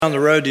On the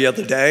road the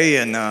other day,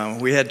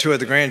 and we had two of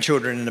the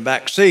grandchildren in the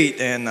back seat.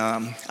 And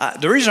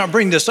the reason I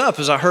bring this up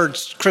is I heard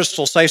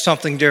Crystal say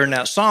something during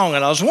that song,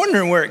 and I was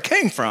wondering where it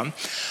came from.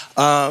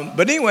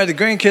 But anyway, the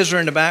grandkids are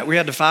in the back. We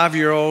had the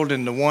 5-year-old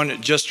and the one that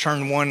just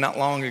turned 1 not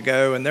long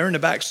ago, and they're in the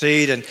back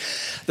seat. And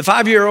the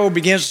 5-year-old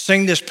begins to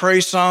sing this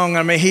praise song.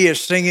 I mean, he is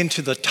singing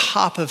to the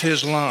top of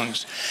his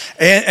lungs.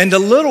 And the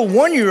little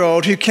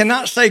 1-year-old who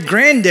cannot say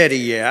granddaddy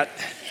yet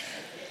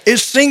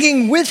is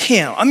singing with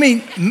him. I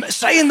mean,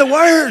 saying the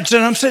words.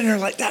 And I'm sitting there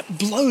like, that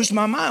blows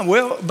my mind.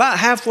 Well, about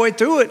halfway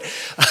through it,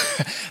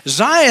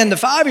 Zion, the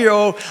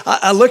 5-year-old,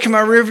 I look in my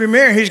rearview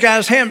mirror, he's got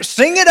his hand,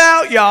 sing it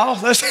out, y'all.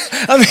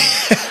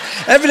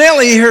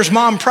 Evidently he hears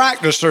mom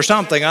practice or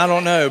something, I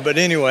don't know. But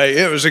anyway,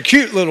 it was a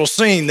cute little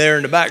scene there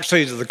in the back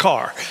seat of the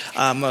car,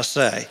 I must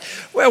say.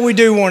 Well, we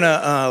do want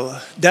to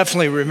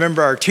definitely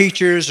remember our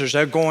teachers as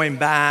they're going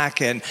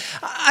back. And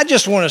I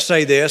just want to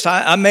say this.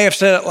 I may have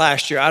said it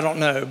last year, I don't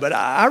know. But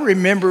I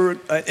remember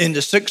in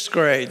the 6th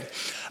grade,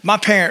 my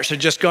parents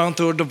had just gone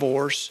through a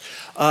divorce,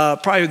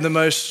 probably one of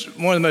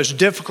the most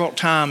difficult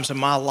times in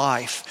my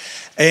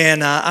life.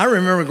 And I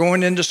remember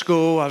going into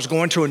school. I was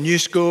going to a new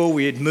school.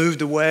 We had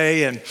moved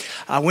away, and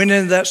I went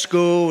into that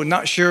school and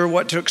not sure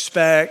what to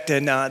expect.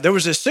 And there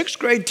was a 6th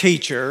grade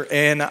teacher,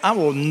 and I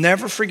will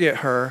never forget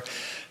her,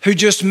 who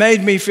just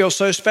made me feel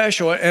so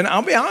special. And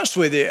I'll be honest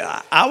with you,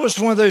 I was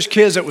one of those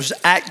kids that was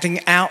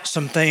acting out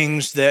some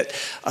things that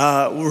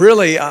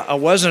really I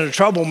wasn't a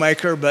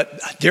troublemaker, but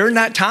during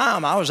that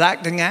time I was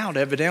acting out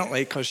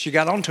evidently because she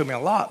got on to me a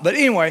lot. But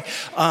anyway,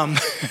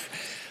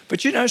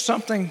 but you know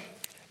something?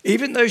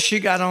 Even though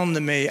she got on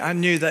to me, I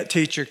knew that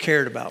teacher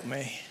cared about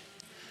me.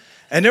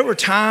 And there were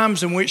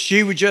times in which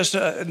she would just,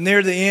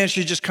 near the end,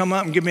 she'd just come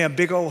up and give me a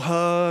big old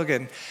hug.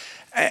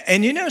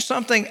 And you know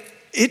something?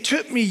 It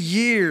took me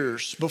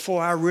years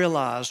before I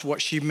realized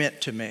what she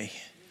meant to me.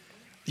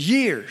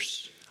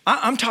 Years.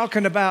 I'm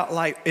talking about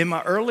like in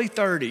my early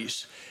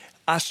 30s,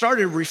 I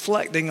started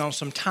reflecting on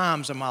some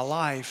times in my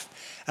life.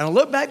 And I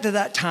look back to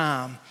that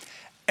time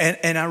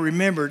and I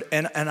remembered,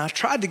 and I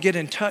tried to get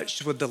in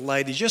touch with the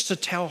lady just to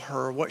tell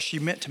her what she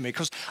meant to me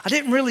because I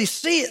didn't really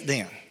see it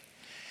then.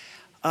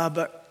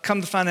 But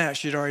come to find out,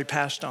 she'd already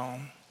passed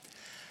on.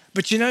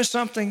 But you know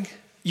something?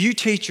 You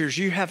teachers,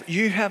 you have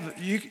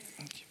a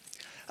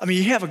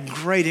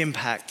great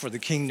impact for the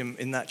kingdom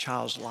in that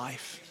child's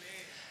life.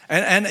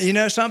 And you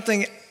know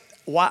something?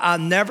 Why I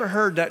never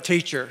heard that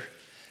teacher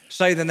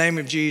say the name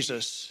of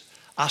Jesus,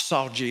 I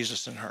saw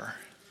Jesus in her.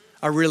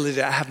 I really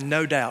did. I have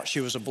no doubt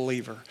she was a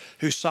believer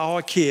who saw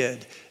a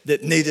kid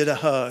that needed a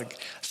hug,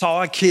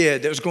 saw a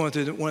kid that was going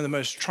through one of the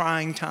most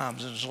trying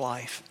times in his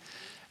life.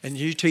 And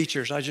you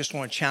teachers, I just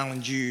want to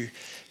challenge you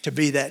to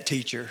be that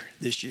teacher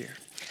this year.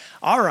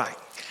 All right.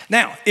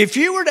 Now, if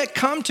you were to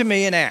come to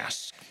me and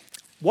ask,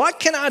 what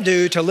can I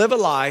do to live a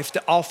life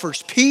that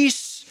offers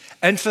peace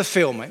and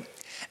fulfillment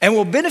and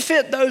will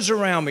benefit those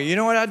around me? You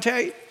know what I'd tell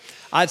you?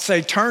 I'd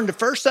say turn to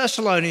 1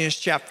 Thessalonians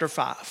chapter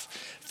 5.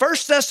 1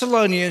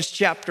 Thessalonians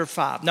chapter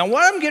 5. Now,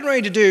 what I'm getting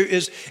ready to do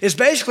is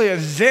basically a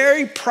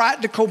very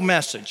practical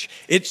message.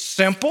 It's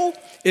simple.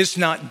 It's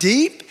not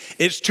deep.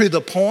 It's to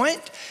the point.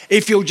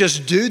 If you'll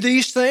just do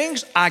these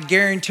things, I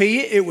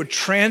guarantee you it would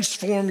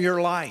transform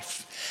your life.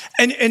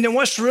 And then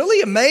what's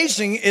really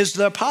amazing is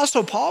the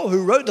Apostle Paul,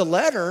 who wrote the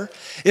letter,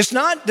 it's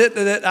not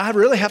that I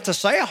really have to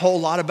say a whole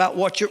lot about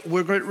what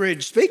we're ready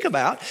to speak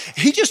about.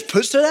 He just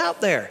puts it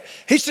out there.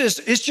 He says,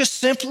 it's just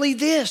simply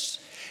this.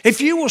 If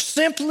you will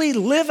simply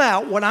live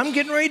out what I'm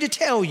getting ready to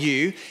tell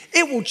you,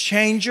 it will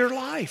change your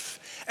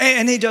life.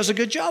 And he does a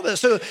good job of it.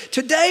 So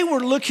today we're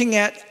looking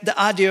at the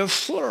idea of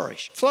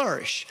flourish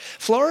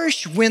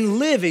when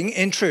living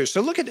in truth.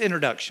 So look at the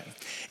introduction.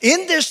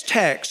 In this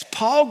text,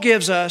 Paul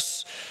gives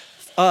us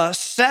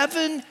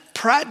 7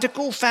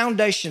 practical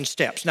foundation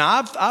steps.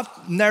 Now,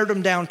 I've narrowed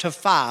them down to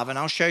 5, and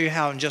I'll show you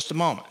how in just a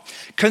moment.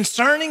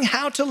 Concerning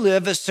how to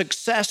live a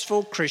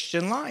successful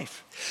Christian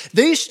life.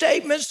 These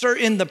statements are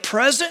in the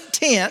present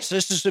tense.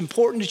 This is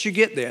important that you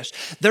get this.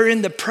 They're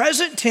in the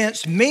present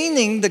tense,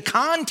 meaning the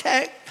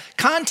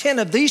content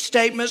of these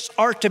statements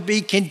are to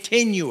be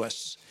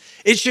continuous.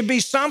 It should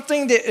be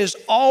something that is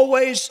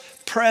always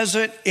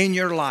present in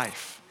your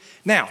life.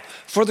 Now,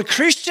 for the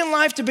Christian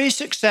life to be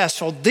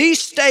successful, these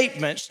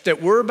statements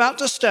that we're about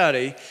to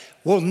study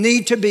will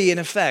need to be in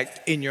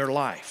effect in your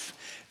life.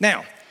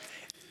 Now,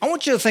 I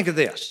want you to think of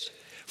this.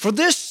 For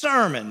this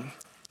sermon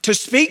to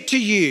speak to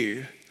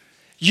you,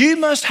 you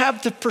must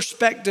have the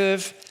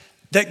perspective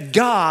that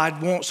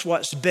God wants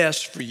what's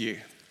best for you.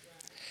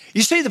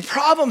 You see, the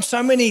problem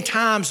so many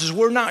times is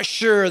we're not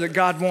sure that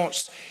God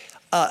wants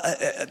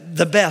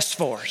the best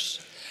for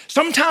us.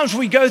 Sometimes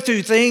we go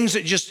through things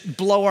that just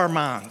blow our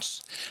minds.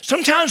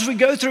 Sometimes we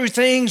go through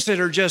things that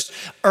are just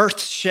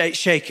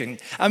earth-shaking.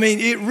 I mean,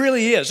 it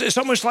really is. It's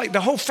almost like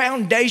the whole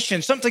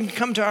foundation, something can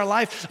come to our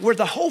life where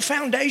the whole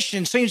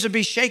foundation seems to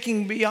be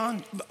shaking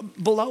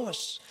below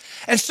us.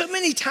 And so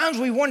many times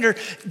we wonder,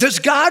 does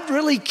God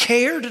really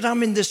care that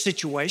I'm in this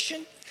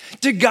situation?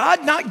 Did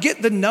God not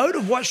get the note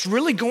of what's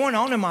really going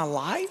on in my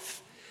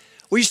life?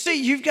 Well, you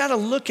see, you've got to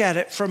look at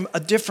it from a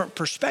different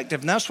perspective,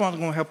 and that's what I'm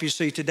going to help you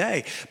see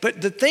today.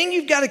 But the thing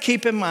you've got to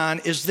keep in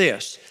mind is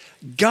this: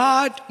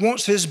 God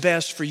wants his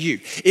best for you.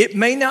 It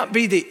may not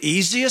be the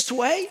easiest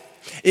way.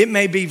 It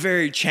may be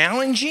very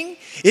challenging.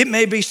 It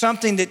may be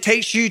something that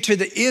takes you to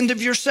the end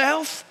of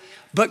yourself,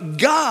 but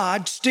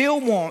God still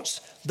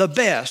wants the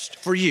best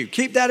for you.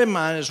 Keep that in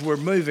mind as we're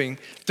moving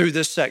through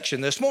this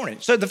section this morning.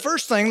 So the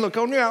first thing, look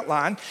on your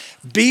outline,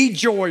 be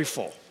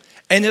joyful.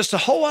 And it's the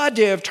whole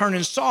idea of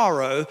turning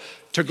sorrow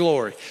to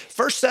glory.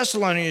 1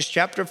 Thessalonians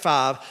chapter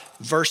 5,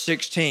 verse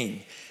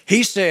 16.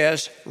 He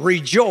says,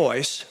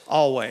 rejoice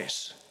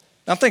always.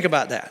 Now think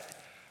about that.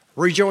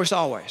 Rejoice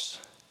always.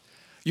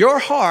 Your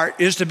heart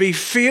is to be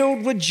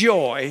filled with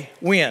joy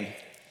when?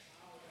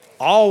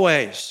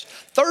 Always.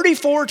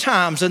 34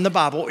 times in the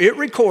Bible, it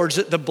records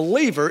that the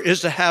believer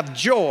is to have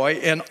joy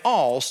in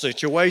all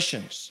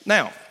situations.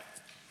 Now,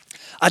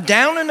 a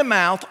down in the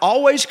mouth,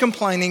 always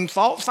complaining,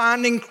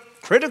 fault-finding,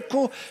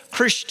 critical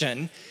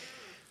Christian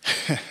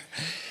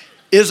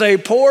is a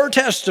poor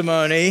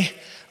testimony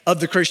of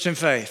the Christian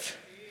faith.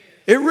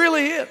 It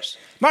really is.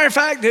 Matter of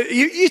fact,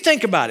 you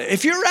think about it.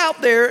 If you're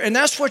out there and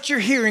that's what you're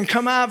hearing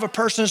come out of a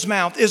person's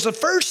mouth, is the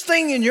first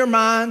thing in your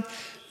mind,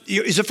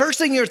 is the first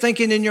thing you're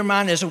thinking in your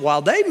mind is,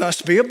 well, they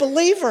must be a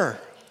believer.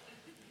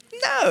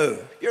 No,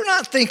 you're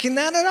not thinking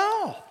that at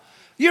all.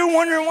 You're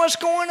wondering what's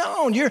going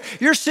on.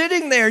 You're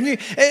sitting there,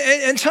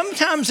 and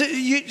sometimes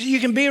you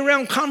can be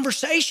around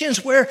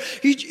conversations where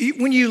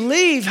when you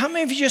leave, how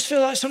many of you just feel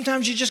like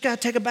sometimes you just got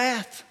to take a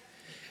bath?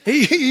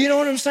 You know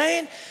what I'm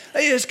saying?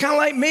 It's kind of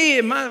like me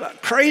and my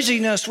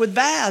craziness with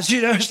baths.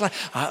 You know, it's like,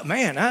 oh,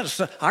 man, I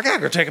got to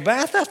go take a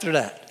bath after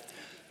that.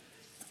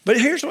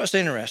 But here's what's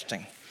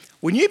interesting.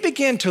 When you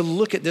begin to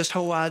look at this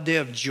whole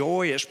idea of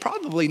joy, it's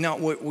probably not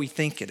what we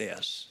think it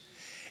is.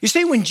 You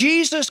see, when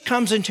Jesus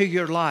comes into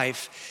your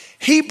life,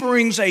 he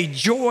brings a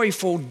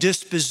joyful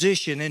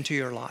disposition into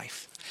your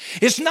life.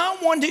 It's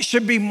not one that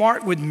should be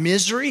marked with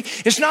misery.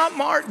 It's not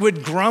marked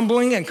with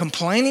grumbling and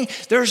complaining.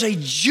 There's a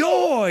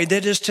joy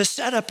that is to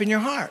set up in your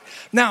heart.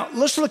 Now,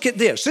 let's look at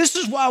this. This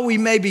is why we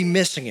may be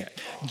missing it.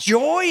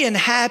 Joy and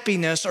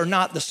happiness are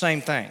not the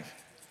same thing.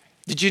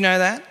 Did you know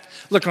that?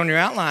 Look on your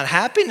outline.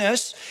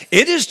 Happiness,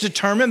 it is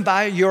determined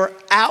by your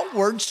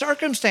outward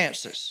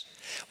circumstances.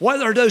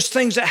 What are those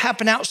things that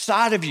happen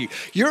outside of you?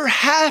 Your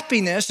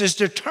happiness is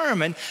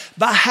determined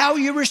by how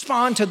you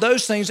respond to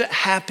those things that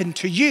happen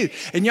to you.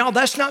 And y'all,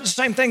 that's not the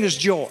same thing as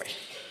joy.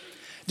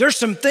 There's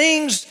some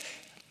things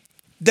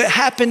that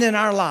happen in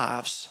our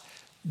lives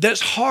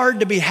that's hard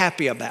to be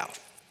happy about.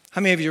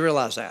 How many of you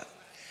realize that?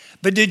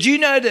 But did you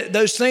know that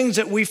those things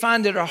that we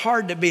find that are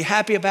hard to be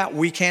happy about,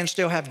 we can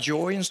still have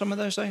joy in some of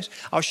those things?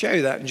 I'll show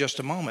you that in just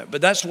a moment.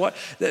 But that's not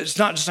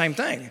the same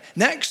thing.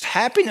 Next,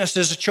 happiness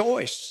is a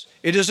choice.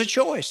 It is a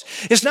choice.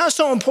 It's not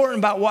so important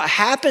about what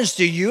happens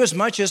to you as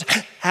much as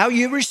how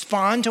you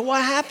respond to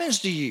what happens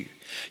to you.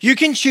 You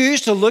can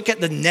choose to look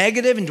at the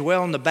negative and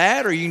dwell on the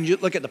bad, or you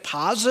can look at the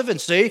positive and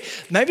see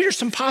maybe there's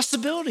some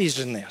possibilities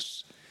in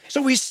this.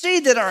 So we see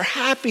that our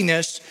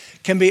happiness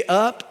can be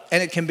up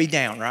and it can be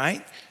down,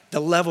 right? The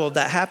level of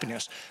that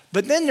happiness.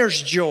 But then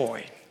there's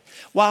joy.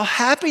 While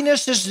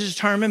happiness is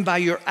determined by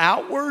your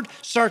outward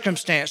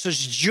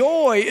circumstances,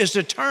 joy is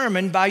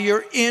determined by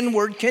your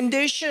inward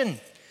condition.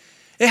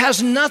 It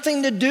has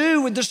nothing to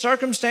do with the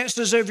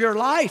circumstances of your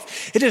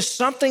life. It is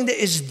something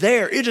that is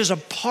there. It is a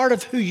part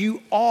of who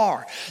you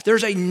are.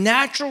 There's a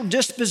natural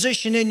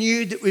disposition in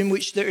you in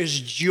which there is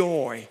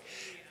joy.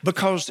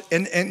 Because,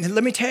 and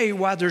let me tell you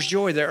why there's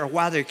joy there, or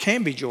why there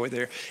can be joy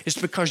there. It's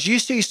because you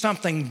see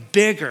something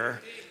bigger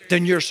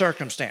than your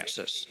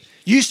circumstances.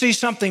 You see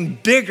something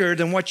bigger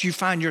than what you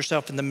find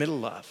yourself in the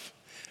middle of.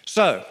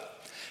 So,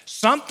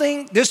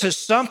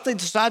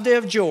 this idea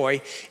of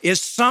joy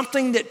is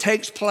something that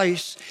takes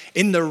place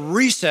in the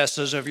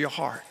recesses of your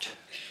heart.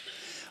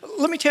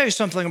 Let me tell you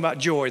something about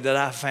joy that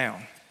I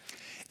found.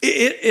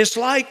 It's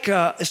like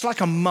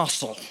a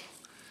muscle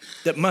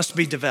that must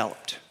be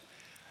developed.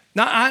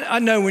 Now, I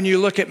know when you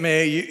look at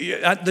me,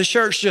 the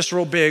shirt's just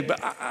real big, but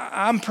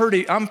I'm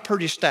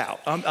pretty stout.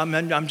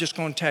 I'm just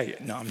going to tell you.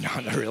 No, I'm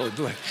not. I really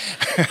believe.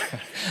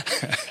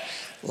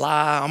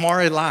 Lie. I'm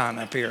already lying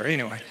up here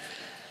anyway.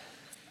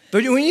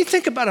 But when you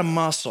think about a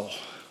muscle,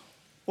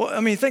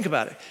 think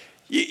about it.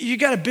 You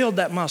got to build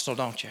that muscle,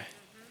 don't you?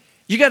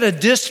 You got to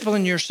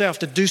discipline yourself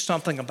to do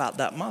something about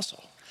that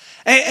muscle.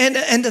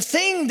 And the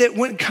thing that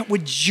went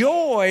with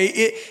joy,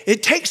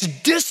 it takes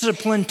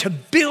discipline to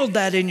build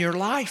that in your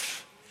life.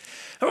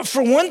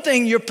 For one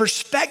thing, your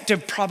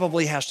perspective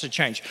probably has to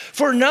change.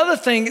 For another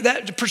thing,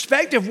 that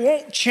perspective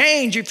won't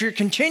change if you're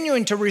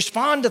continuing to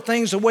respond to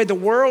things the way the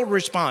world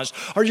responds,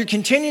 or you're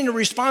continuing to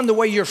respond the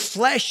way your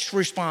flesh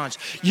responds.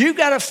 You've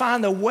got to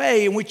find a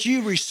way in which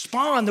you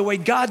respond the way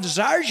God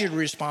desires you to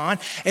respond,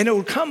 and it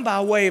will come by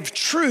way of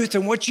truth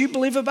and what you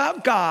believe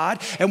about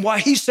God and what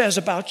He says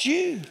about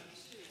you.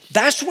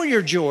 That's where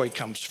your joy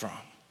comes from.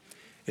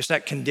 It's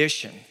that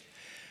condition.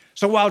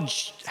 So while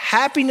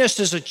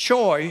happiness is a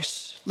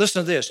choice,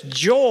 listen to this.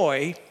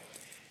 Joy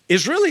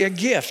is really a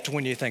gift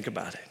when you think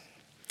about it.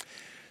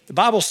 The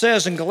Bible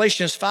says in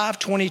Galatians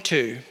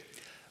 5:22,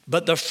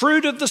 but the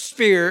fruit of the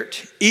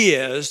Spirit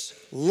is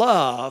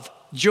love,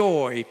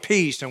 joy,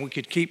 peace, and we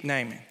could keep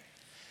naming.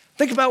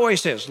 Think about what he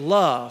says,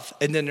 love,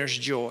 and then there's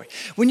joy.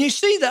 When you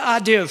see the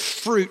idea of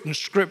fruit in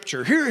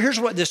Scripture, here's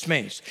what this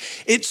means.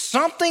 It's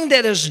something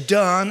that is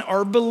done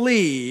or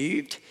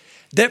believed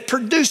that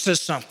produces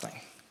something.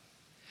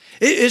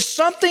 It is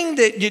something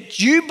that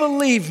you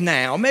believe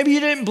now. Maybe you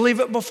didn't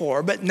believe it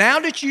before, but now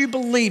that you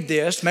believe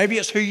this, maybe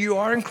it's who you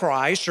are in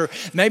Christ, or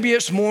maybe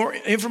it's more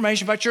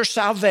information about your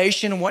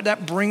salvation and what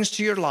that brings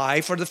to your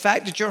life, or the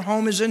fact that your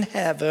home is in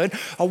heaven,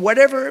 or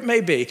whatever it may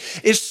be.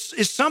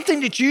 It's something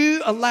that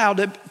you allow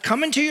to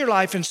come into your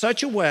life in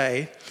such a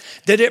way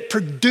that it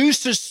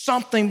produces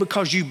something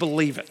because you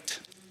believe it.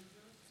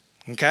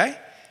 Okay?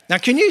 Now,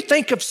 can you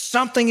think of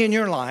something in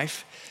your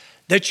life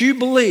that you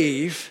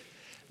believe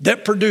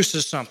that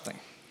produces something?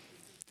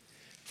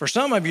 For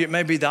some of you, it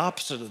may be the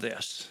opposite of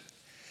this.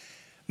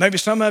 Maybe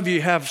some of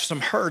you have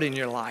some hurt in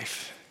your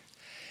life.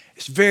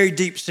 It's very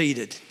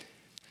deep-seated.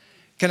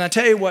 Can I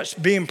tell you what's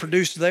being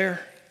produced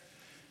there?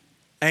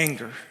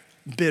 Anger,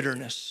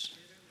 bitterness.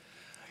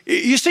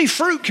 You see,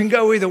 fruit can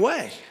go either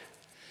way.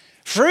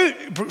 Fruit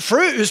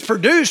is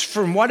produced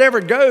from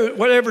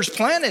whatever's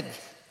planted.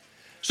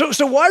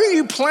 So what are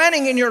you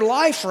planting in your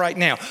life right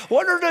now?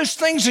 What are those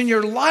things in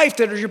your life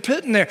that you're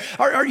putting there?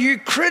 Are you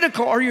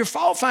critical? Are you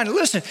fault finding?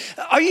 Listen,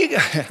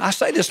 I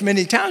say this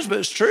many times, but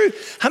it's true.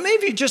 How many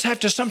of you just have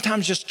to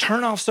sometimes just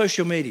turn off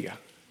social media?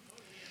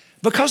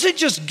 Because it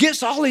just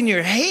gets all in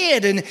your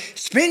head and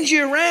spins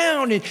you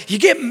around, and you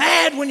get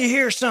mad when you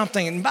hear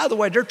something. And by the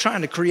way, they're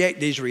trying to create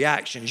these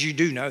reactions. You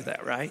do know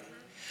that, right?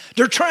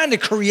 They're trying to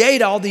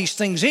create all these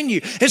things in you.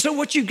 And so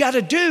what you've got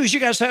to do is you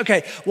got to say,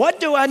 okay, what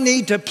do I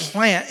need to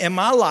plant in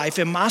my life,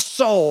 in my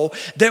soul,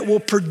 that will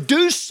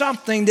produce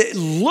something that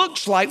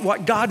looks like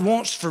what God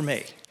wants for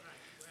me?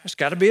 It's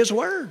got to be his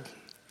word.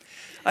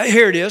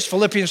 Here it is,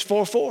 Philippians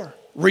 4:4.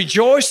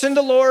 Rejoice in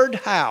the Lord,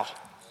 how?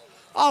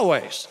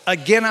 Always.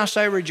 Again, I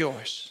say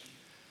rejoice.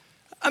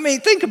 I mean,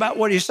 think about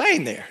what he's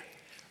saying there.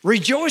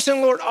 Rejoice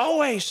in the Lord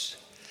always.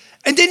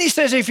 And then he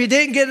says, if you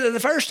didn't get it the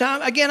first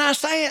time, again, I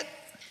say it.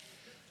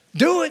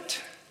 Do it.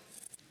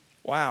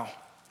 Wow.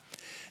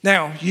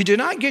 Now, you do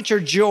not get your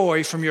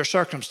joy from your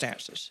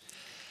circumstances.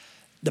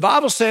 The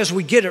Bible says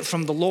we get it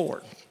from the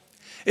Lord.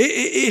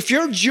 If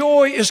your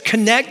joy is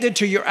connected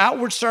to your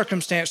outward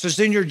circumstances,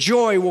 then your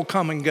joy will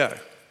come and go.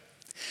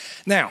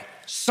 Now,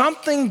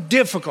 something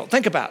difficult,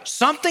 think about it.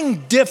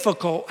 Something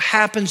difficult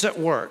happens at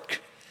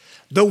work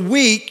the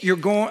week you're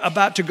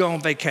about to go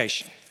on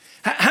vacation.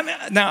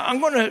 Now,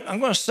 I'm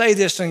going to say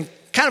this in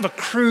kind of a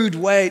crude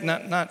way,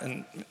 not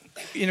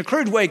in a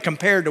crude way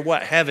compared to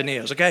what heaven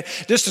is, okay?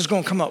 This is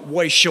going to come up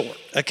way short,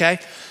 okay?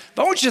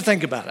 But I want you to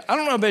think about it. I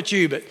don't know about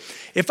you, but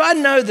if I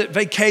know that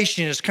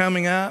vacation is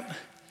coming up,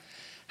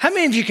 how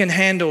many of you can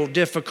handle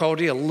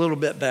difficulty a little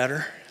bit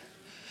better?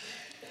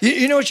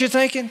 You know what you're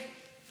thinking?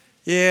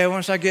 Yeah,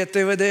 once I get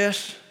through with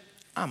this,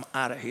 I'm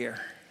out of here.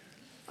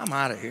 I'm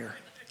out of here.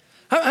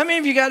 How many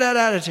of you got that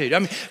attitude? I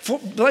mean,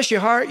 bless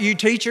your heart, you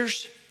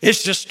teachers.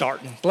 It's just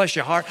starting, bless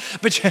your heart.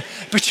 But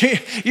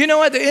you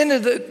know, at the end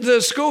of the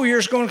school year,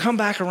 it's going to come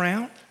back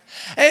around.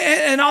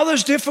 And all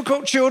those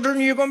difficult children,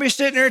 you're going to be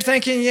sitting there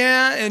thinking,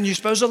 yeah, and you're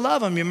supposed to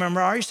love them. You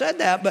remember I already said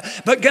that.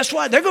 But guess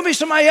what? They're going to be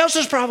somebody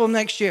else's problem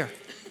next year.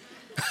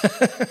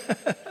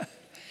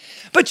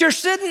 But you're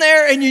sitting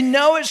there and you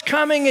know it's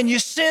coming and you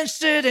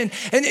sense it.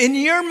 And in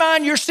your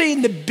mind, you're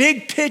seeing the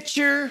big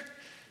picture.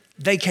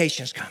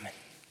 Vacation's coming.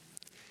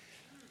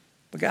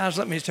 But guys,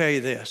 let me tell you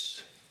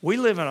this. We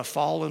live in a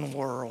fallen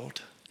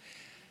world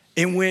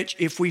in which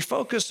if we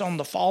focus on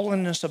the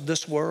fallenness of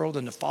this world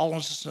and the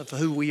fallenness of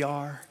who we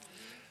are,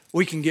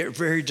 we can get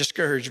very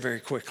discouraged very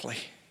quickly.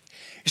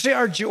 You see,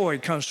 our joy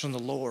comes from the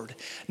Lord.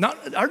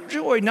 Our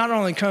joy not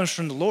only comes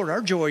from the Lord,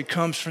 our joy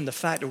comes from the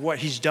fact of what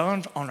he's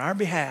done on our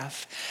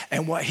behalf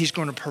and what he's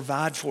going to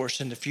provide for us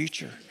in the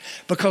future.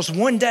 Because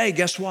one day,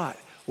 guess what?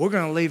 We're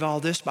going to leave all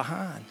this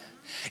behind.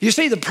 You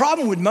see, the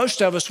problem with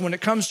most of us when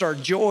it comes to our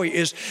joy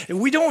is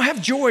we don't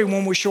have joy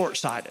when we're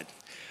short-sighted.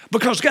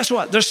 Because guess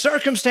what? The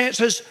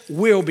circumstances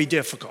will be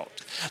difficult.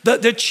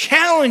 The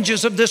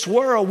challenges of this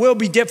world will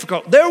be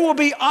difficult. There will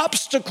be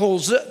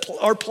obstacles that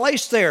are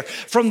placed there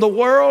from the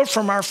world,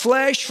 from our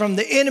flesh, from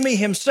the enemy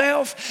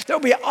himself.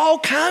 There'll be all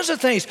kinds of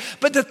things.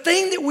 But the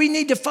thing that we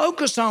need to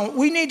focus on,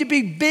 we need to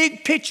be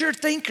big picture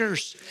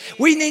thinkers.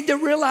 We need to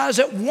realize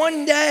that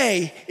one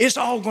day it's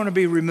all going to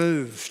be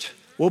removed.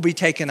 We'll be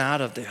taken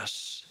out of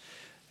this.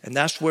 And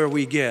that's where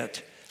we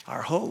get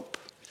our hope.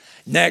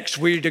 Next,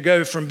 we're to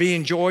go from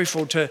being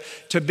joyful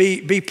to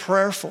be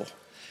prayerful.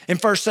 In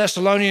 1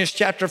 Thessalonians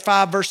chapter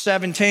 5, verse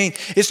 17,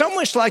 it's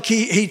almost like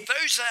he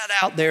throws that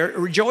out there,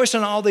 rejoice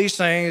in all these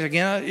things.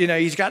 Again, you know,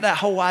 he's got that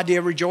whole idea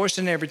of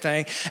rejoicing in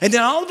everything. And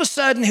then all of a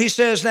sudden he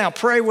says, now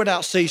pray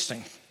without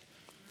ceasing.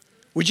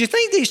 Would you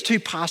think these two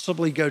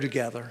possibly go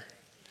together?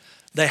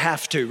 They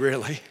have to,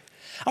 really.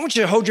 I want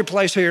you to hold your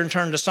place here and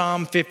turn to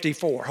Psalm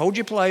 54. Hold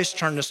your place,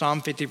 turn to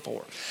Psalm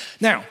 54.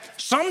 Now,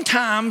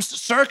 sometimes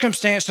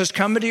circumstances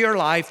come into your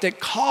life that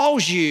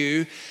cause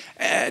you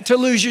to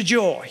lose your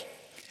joy.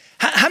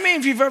 How many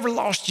of you have ever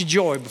lost your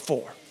joy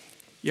before?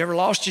 You ever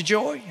lost your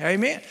joy?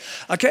 Amen.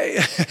 Okay,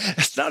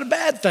 it's not a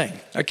bad thing,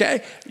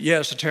 okay? Yeah,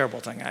 it's a terrible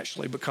thing,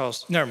 actually,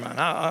 because, never mind,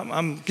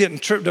 I'm getting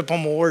tripped up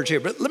on my words here.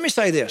 But let me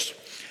say this.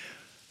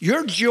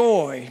 Your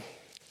joy,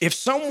 if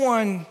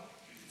someone,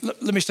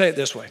 let me say it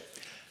this way.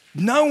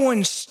 No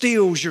one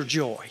steals your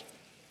joy.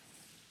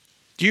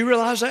 Do you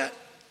realize that?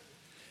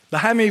 But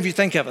how many of you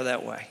think of it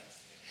that way?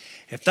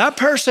 If that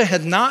person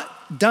had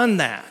not done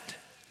that,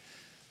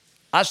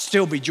 I'd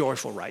still be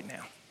joyful right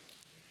now.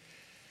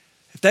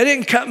 If they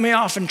didn't cut me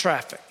off in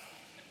traffic,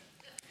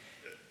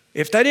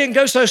 if they didn't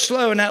go so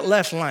slow in that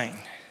left lane,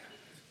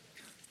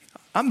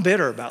 I'm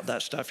bitter about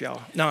that stuff,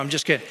 y'all. No, I'm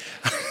just kidding.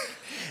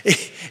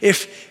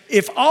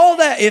 If all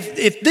that,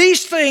 if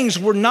these things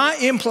were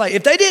not in play,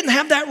 if they didn't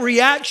have that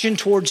reaction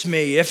towards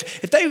me,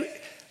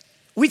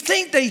 we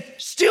think they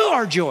steal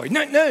our joy.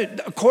 No,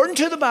 according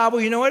to the Bible,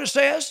 you know what it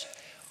says?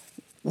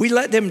 We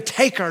let them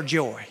take our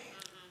joy.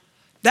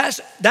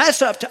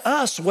 That's up to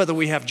us whether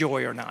we have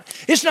joy or not.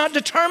 It's not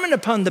determined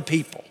upon the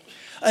people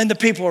and the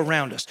people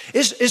around us.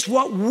 It's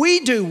what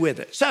we do with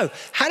it. So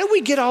how do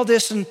we get all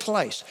this in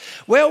place?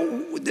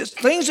 Well, there's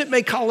things that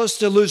may cause us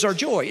to lose our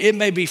joy. It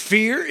may be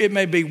fear. It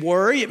may be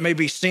worry. It may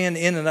be sin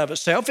in and of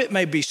itself. It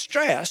may be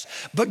stress.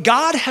 But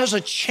God has a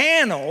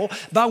channel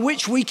by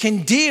which we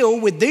can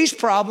deal with these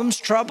problems,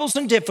 troubles,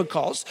 and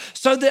difficulties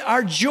so that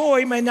our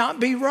joy may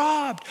not be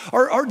robbed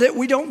or that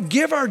we don't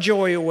give our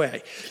joy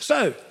away.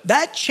 So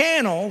that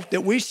channel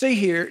that we see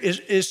here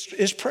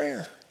is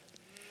prayer.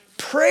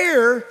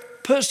 Prayer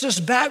puts us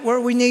back where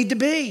we need to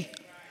be.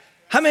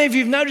 How many of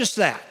you have noticed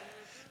that?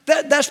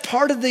 That's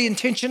part of the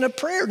intention of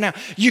prayer. Now,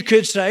 you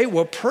could say,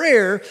 well,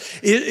 prayer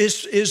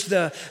is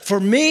for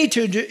me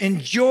to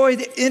enjoy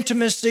the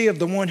intimacy of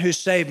the one who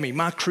saved me,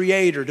 my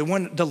creator,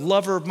 the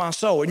lover of my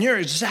soul. And you're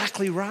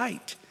exactly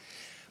right.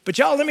 But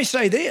y'all, let me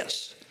say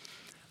this.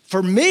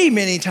 For me,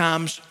 many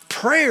times,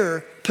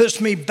 prayer puts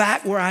me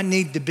back where I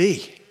need to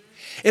be.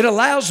 It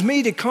allows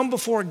me to come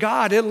before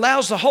God. It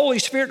allows the Holy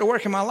Spirit to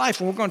work in my life.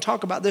 And we're going to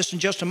talk about this in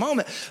just a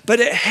moment. But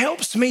it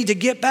helps me to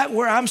get back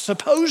where I'm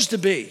supposed to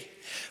be.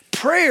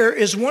 Prayer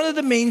is one of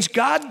the means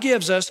God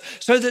gives us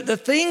so that the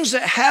things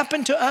that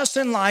happen to us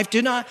in life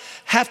do not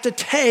have to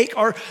take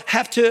or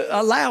have to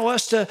allow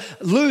us to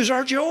lose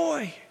our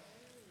joy.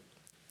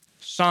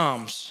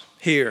 Psalms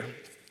here.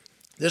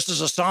 This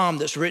is a psalm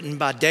that's written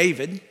by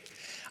David.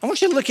 I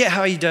want you to look at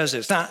how he does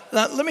this. Now,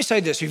 let me say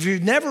this. If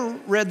you've never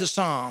read the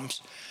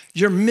Psalms,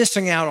 you're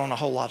missing out on a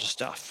whole lot of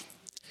stuff.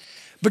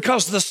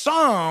 Because the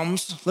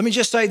Psalms, let me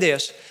just say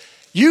this,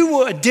 you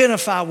will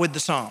identify with the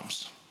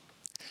Psalms.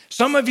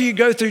 Some of you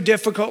go through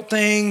difficult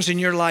things and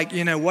you're like,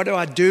 what do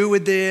I do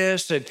with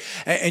this?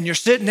 And you're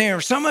sitting there.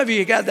 Some of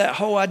you got that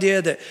whole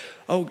idea that,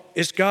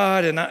 it's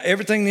God and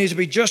everything needs to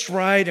be just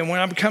right. And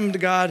when I come to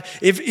God,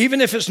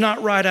 even if it's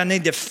not right, I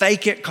need to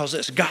fake it because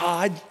it's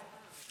God.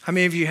 How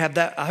many of you have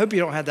that? I hope you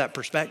don't have that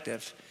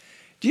perspective.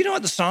 Do you know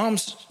what the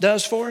Psalms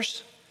does for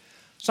us?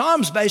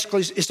 Psalms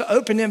basically is an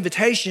open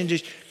invitation to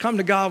come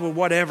to God with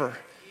whatever.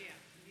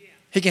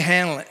 He can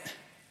handle it.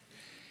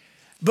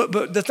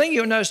 But the thing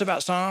you'll notice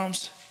about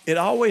Psalms,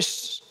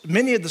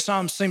 many of the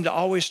Psalms seem to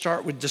always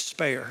start with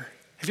despair.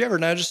 Have you ever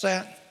noticed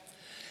that?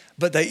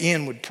 But they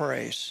end with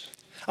praise.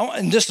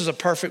 And this is a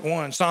perfect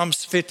one,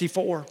 Psalms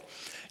 54.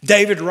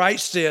 David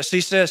writes this.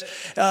 He says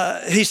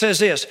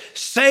this,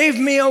 "Save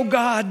me, O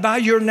God, by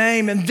your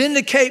name and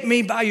vindicate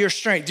me by your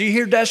strength." Do you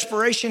hear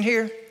desperation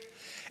here?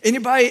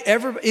 Anybody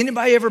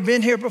ever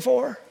been here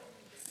before?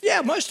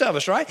 Yeah, most of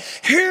us, right?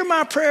 "Hear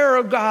my prayer,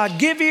 O God.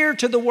 Give ear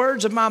to the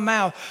words of my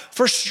mouth.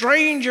 For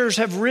strangers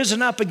have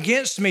risen up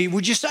against me."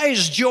 Would you say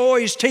his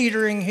joy is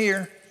teetering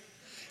here?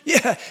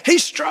 Yeah,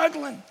 he's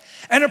struggling.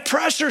 "And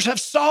oppressors have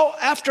sought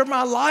after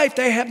my life.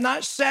 They have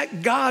not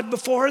set God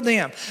before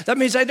them." That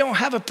means they don't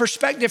have a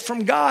perspective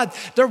from God.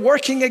 They're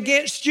working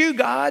against you,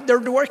 God. They're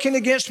working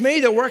against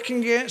me. They're working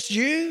against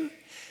you.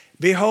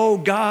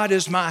 "Behold, God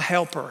is my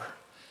helper."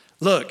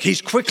 Look, he's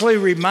quickly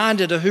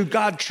reminded of who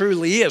God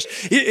truly is.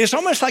 It's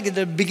almost like at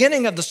the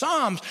beginning of the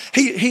Psalms,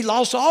 he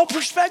lost all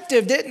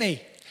perspective, didn't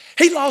he?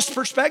 He lost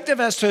perspective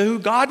as to who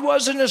God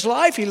was in his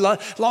life. He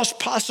lost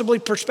possibly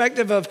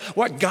perspective of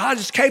what God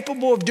is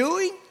capable of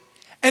doing.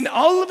 And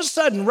all of a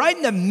sudden, right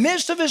in the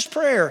midst of his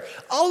prayer,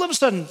 all of a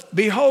sudden,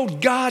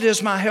 "Behold, God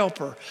is my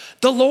helper.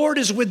 The Lord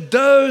is with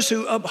those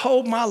who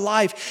uphold my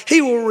life.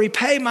 He will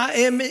repay my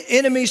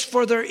enemies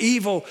for their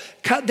evil,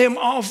 cut them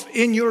off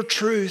in your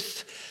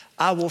truth.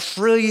 I will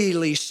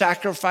freely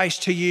sacrifice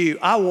to you.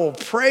 I will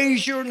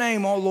praise your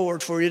name, O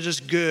Lord, for it is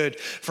good.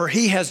 For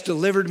he has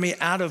delivered me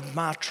out of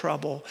my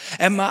trouble,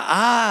 and my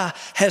eye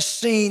has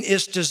seen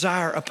its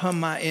desire upon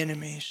my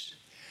enemies."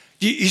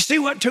 You see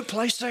what took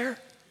place there?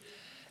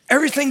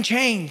 Everything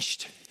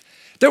changed.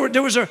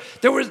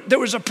 There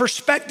was a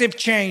perspective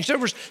change. There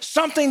was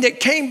something that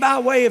came by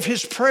way of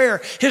his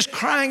prayer, his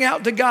crying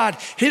out to God.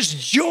 His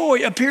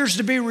joy appears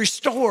to be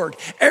restored.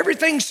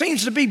 Everything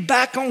seems to be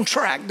back on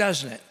track,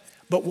 doesn't it?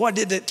 But what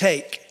did it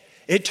take?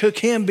 It took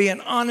him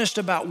being honest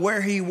about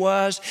where he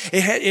was.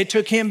 It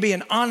took him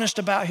being honest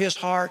about his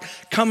heart,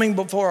 coming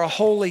before a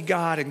holy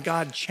God, and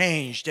God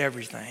changed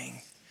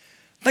everything.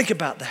 Think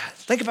about that.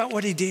 Think about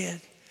what he did.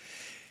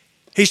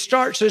 He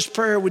starts his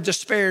prayer with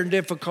despair and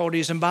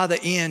difficulties, and by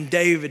the end,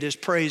 David is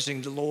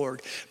praising the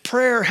Lord.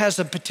 Prayer has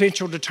the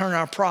potential to turn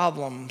our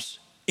problems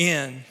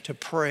into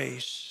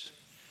praise.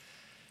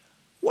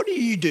 What do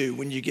you do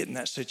when you get in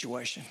that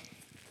situation?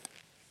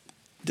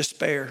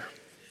 Despair,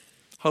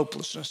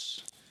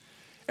 hopelessness.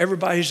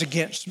 Everybody's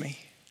against me.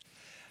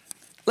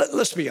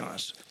 Let's be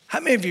honest.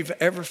 How many of you have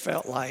ever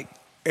felt like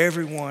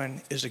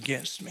everyone is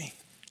against me?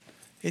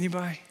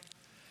 Anybody?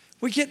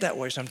 We get that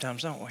way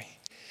sometimes, don't we?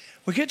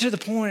 We get to the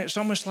point, it's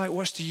almost like,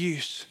 what's the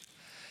use?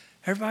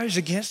 Everybody's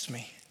against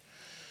me.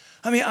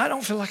 I mean, I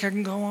don't feel like I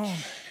can go on.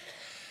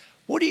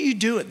 What do you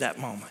do at that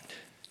moment?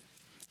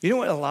 You know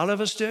what a lot of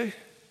us do?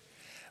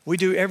 We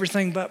do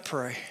everything but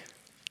pray.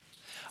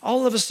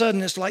 All of a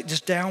sudden, it's like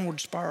this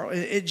downward spiral.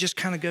 It just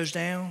kind of goes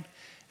down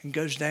and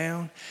goes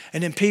down.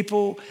 And then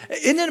people,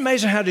 isn't it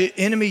amazing how the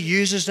enemy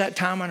uses that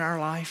time in our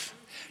life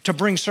to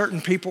bring certain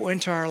people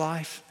into our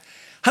life?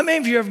 How many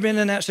of you have ever been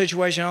in that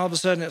situation? All of a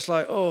sudden, it's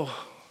like, oh,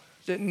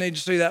 didn't need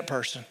to see that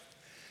person.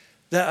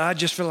 That I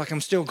just feel like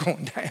I'm still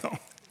going down.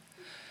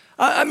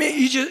 I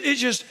mean,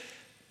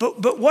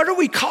 but what are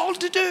we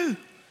called to do?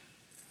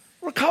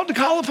 We're called to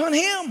call upon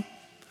him.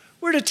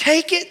 We're to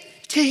take it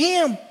to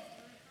him.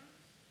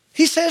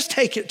 He says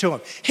take it to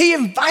him. He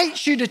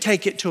invites you to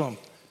take it to him.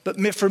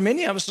 But for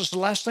many of us, it's the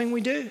last thing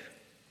we do.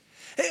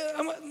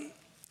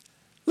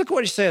 Look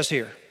what he says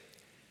here.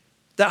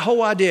 That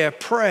whole idea,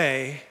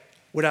 pray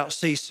without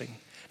ceasing.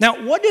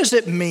 Now, what does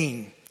it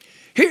mean?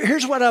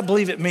 Here's what I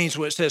believe it means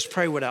when it says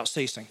pray without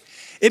ceasing.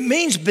 It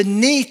means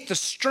beneath the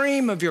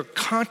stream of your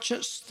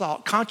conscious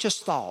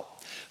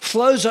thought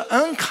flows an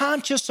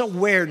unconscious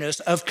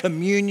awareness of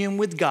communion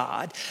with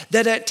God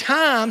that at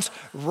times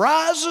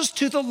rises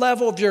to the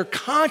level of your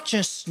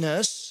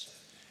consciousness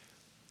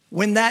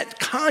when that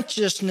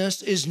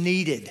consciousness is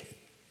needed.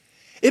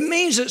 It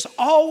means it's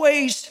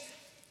always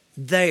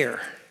there.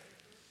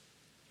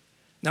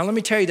 Now let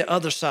me tell you the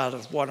other side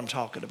of what I'm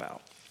talking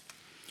about.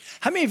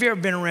 How many of you have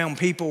ever been around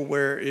people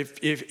where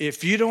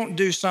if you don't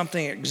do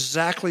something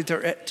exactly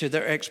to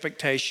their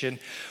expectation,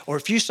 or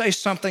if you say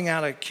something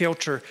out of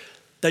kilter,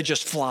 they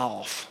just fly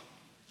off?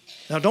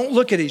 Now don't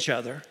look at each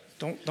other.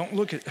 Don't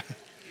look at.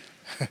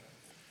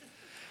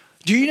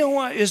 Do you know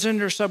what is in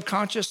their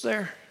subconscious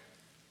there?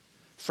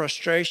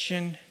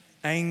 Frustration,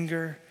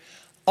 anger.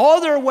 All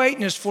they're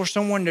waiting is for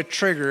someone to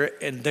trigger it,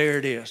 and there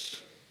it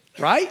is.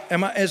 Right?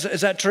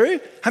 Is that true?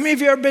 How many of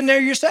you have ever been there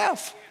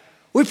yourself?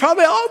 We've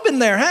probably all been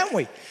there, haven't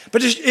we?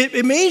 But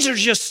it means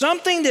there's just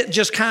something that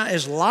just kind of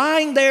is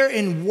lying there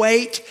in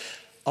wait,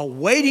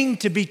 awaiting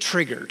to be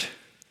triggered.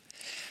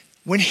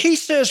 When he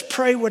says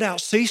pray without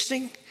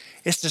ceasing,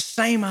 it's the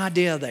same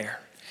idea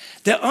there.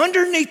 That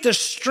underneath the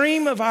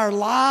stream of our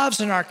lives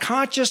and our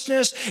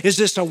consciousness is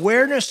this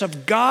awareness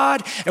of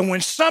God. And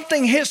when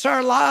something hits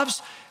our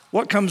lives,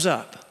 what comes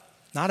up?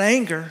 Not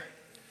anger,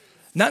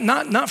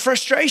 not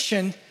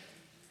frustration,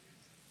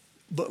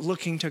 but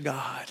looking to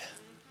God.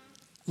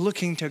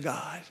 Looking to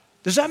God.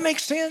 Does that make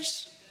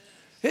sense?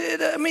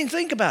 I mean,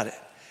 think about it.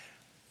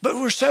 But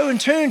we're so in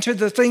tune to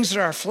the things that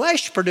our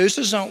flesh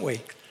produces, aren't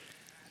we?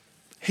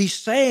 He's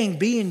saying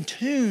be in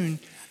tune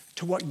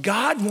to what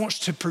God wants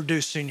to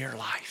produce in your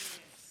life.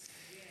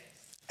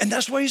 And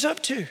that's what he's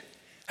up to.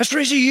 That's the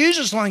reason he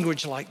uses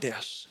language like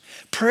this.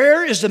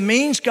 Prayer is the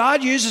means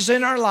God uses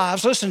in our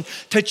lives, listen,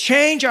 to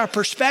change our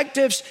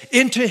perspectives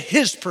into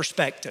his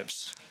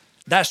perspectives.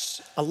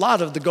 That's a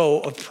lot of the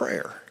goal of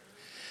prayer.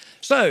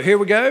 So here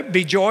we go.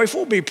 Be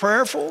joyful, be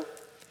prayerful,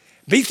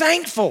 be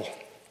thankful.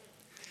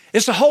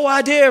 It's the whole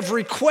idea of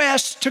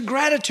request to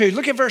gratitude.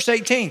 Look at verse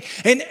 18.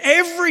 In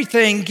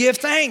everything, give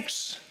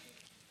thanks.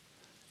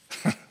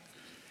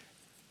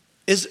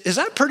 Is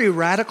that pretty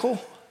radical?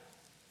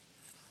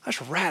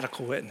 That's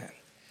radical, isn't it?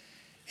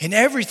 In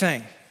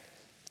everything,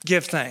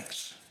 give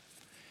thanks.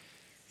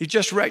 You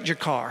just wrecked your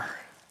car.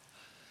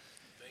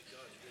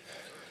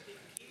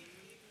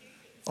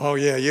 Oh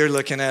yeah, you're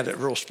looking at it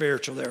real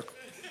spiritual there.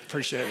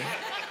 Appreciate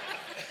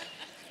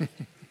it.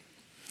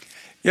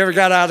 You ever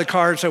got out of the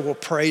car and said, well,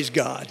 praise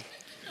God?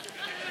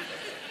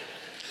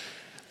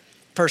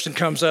 Person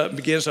comes up and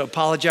begins to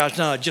apologize.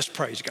 No, just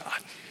praise God.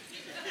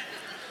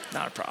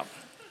 Not a problem.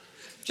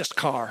 Just a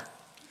car.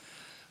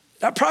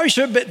 That probably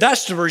should be,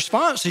 that's the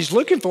response he's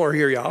looking for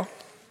here, y'all.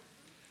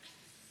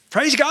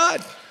 Praise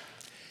God.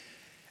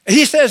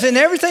 He says, in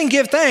everything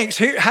give thanks.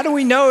 Here, how do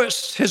we know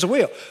it's his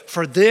will?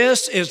 For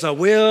this is the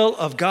will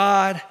of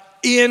God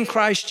in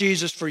Christ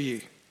Jesus for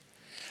you.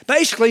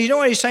 Basically, you know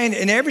what he's saying?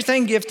 In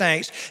everything, give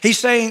thanks. He's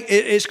saying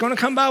it's going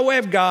to come by way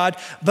of God,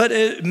 but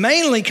it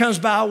mainly comes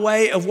by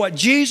way of what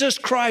Jesus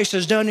Christ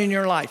has done in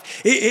your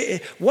life.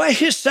 What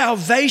his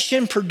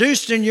salvation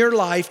produced in your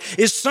life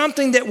is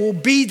something that will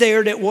be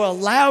there that will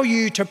allow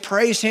you to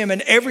praise him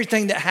in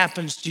everything that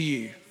happens to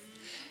you.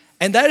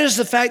 And that is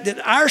the fact that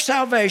our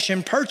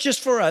salvation purchased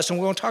for us, and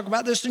we're going to talk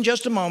about this in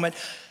just a moment,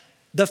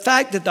 the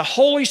fact that the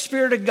Holy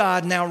Spirit of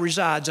God now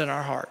resides in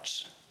our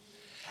hearts.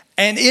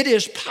 And it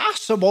is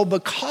possible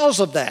because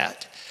of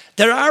that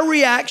our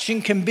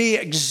reaction can be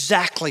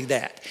exactly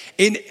that.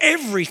 In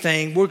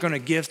everything, we're going to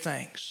give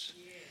thanks.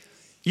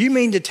 You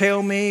mean to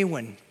tell me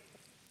when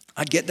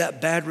I get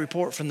that bad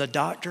report from the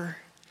doctor,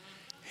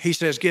 he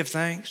says, give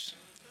thanks?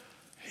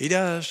 He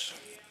does.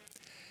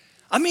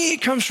 I mean,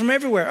 it comes from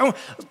everywhere. Oh,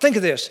 think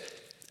of this.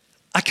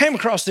 I came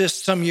across this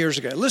some years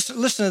ago.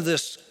 Listen to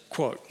this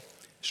quote.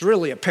 It's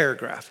really a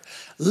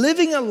paragraph.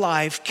 Living a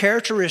life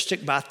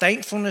characteristic by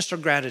thankfulness or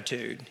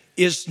gratitude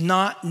is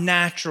not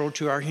natural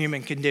to our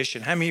human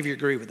condition. How many of you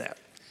agree with that?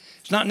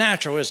 It's not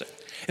natural, is it?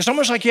 It's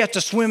almost like you have to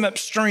swim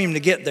upstream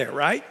to get there,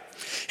 right?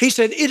 He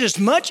said, it is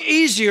much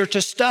easier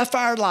to stuff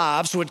our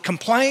lives with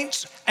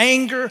complaints,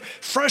 anger,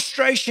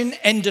 frustration,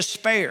 and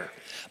despair.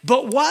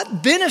 But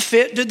what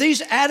benefit do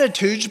these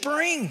attitudes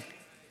bring?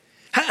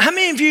 How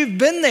many of you have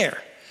been there?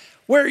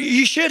 Where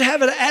you should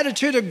have an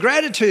attitude of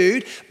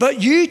gratitude,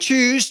 but you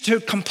choose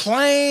to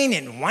complain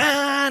and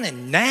whine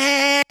and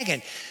nag.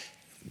 And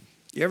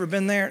you ever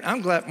been there? I'm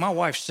glad my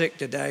wife's sick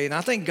today, and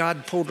I think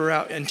God pulled her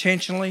out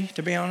intentionally,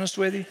 to be honest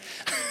with you.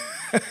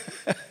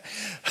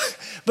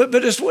 but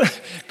it's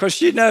because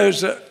she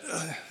knows that,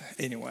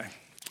 anyway.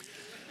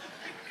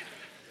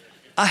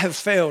 I have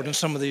failed in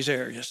some of these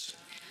areas.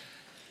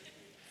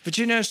 But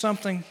you know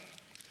something?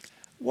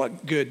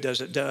 What good does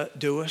it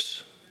do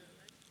us?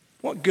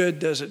 What good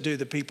does it do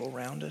the people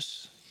around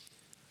us?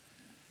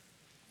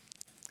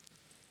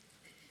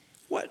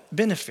 What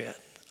benefit?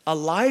 A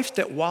life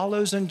that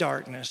wallows in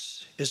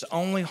darkness is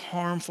only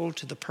harmful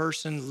to the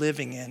person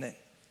living in it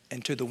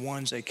and to the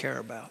ones they care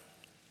about.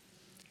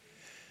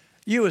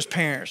 You as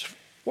parents,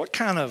 what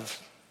kind of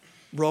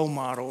role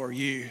model are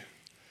you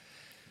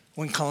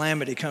when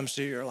calamity comes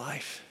to your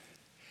life?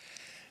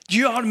 Do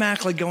you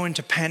automatically go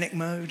into panic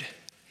mode?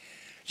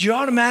 Do you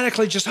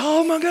automatically just,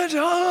 oh my goodness,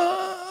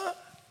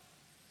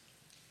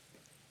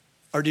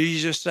 Or do you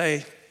just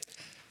say,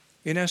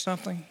 you know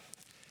something?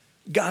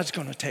 God's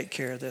going to take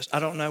care of this. I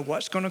don't know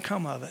what's going to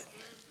come of it,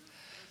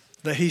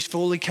 but he's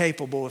fully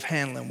capable of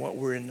handling what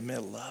we're in the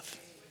middle of.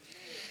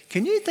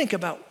 Do you think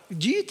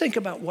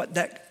about what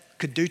that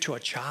could do to a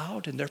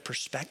child and their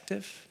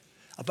perspective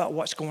about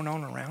what's going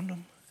on around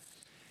them?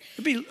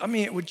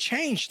 It would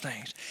change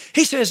things.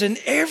 He says, in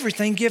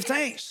everything, give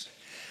thanks.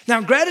 Now,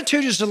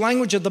 gratitude is the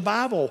language of the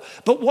Bible,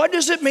 but what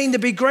does it mean to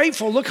be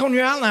grateful? Look on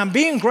your outline.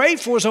 Being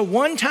grateful is a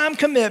one-time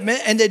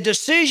commitment and a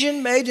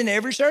decision made in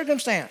every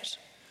circumstance.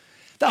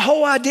 The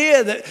whole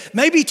idea that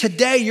maybe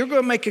today you're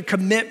going to make a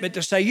commitment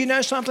to say, you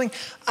know something,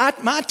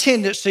 my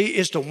tendency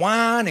is to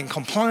whine and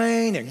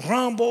complain and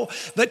grumble,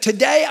 but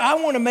today I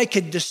want to make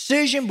a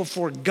decision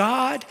before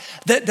God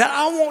that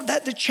I want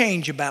that to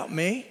change about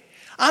me.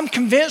 I'm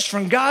convinced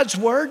from God's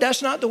word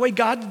that's not the way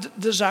God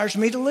desires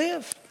me to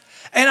live.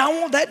 And I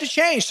want that to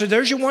change. So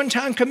there's your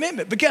one-time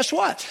commitment. But guess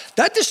what?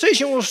 That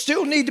decision will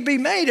still need to be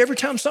made every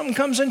time something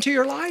comes into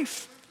your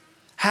life.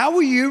 How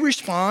will you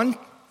respond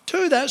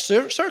to that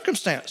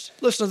circumstance?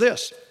 Listen to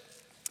this.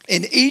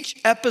 In each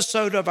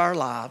episode of our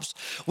lives,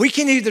 we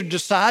can either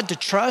decide to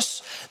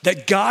trust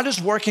that God is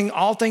working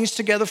all things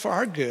together for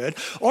our good,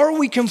 or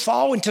we can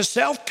fall into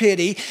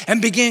self-pity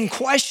and begin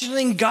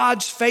questioning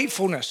God's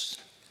faithfulness.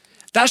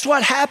 That's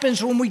what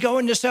happens when we go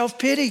into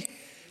self-pity.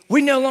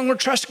 We no longer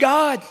trust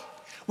God.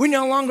 We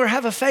no longer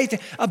have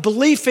a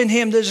belief in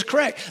him that is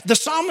correct. The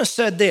psalmist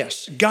said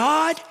this,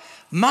 God,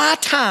 my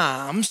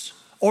times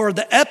or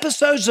the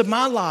episodes of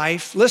my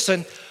life,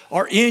 listen,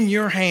 are in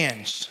your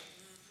hands.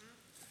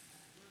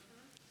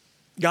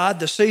 God,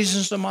 the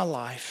seasons of my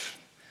life,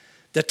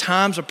 the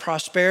times of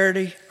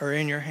prosperity are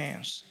in your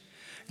hands.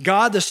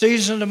 God, the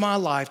seasons of my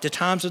life, the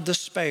times of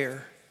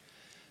despair,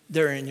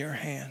 they're in your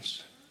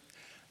hands.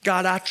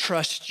 God, I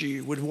trust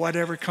you with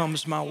whatever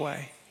comes my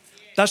way.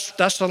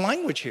 That's the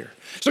language here.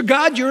 So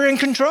God, you're in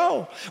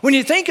control. When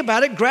you think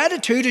about it,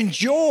 gratitude and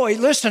joy,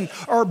 listen,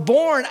 are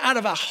born out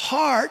of a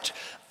heart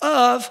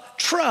of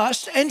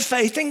trust and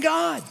faith in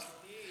God.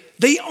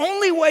 The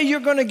only way you're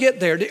going to get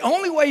there, the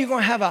only way you're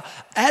going to have an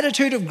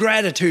attitude of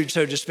gratitude,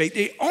 so to speak,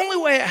 the only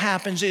way it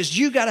happens is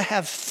you got to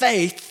have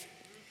faith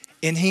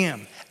in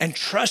him and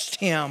trust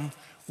him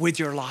with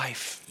your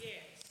life.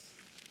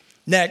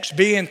 Next,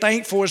 being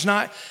thankful is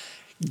not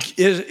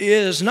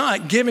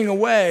giving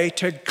away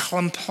to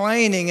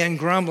complaining and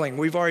grumbling.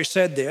 We've already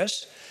said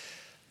this,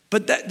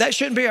 but that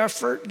shouldn't be our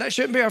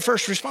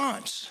first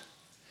response.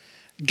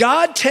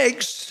 God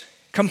takes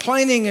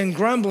complaining and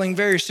grumbling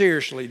very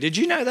seriously. Did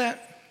you know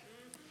that?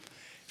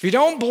 If you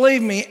don't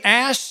believe me,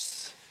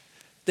 ask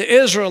the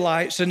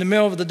Israelites in the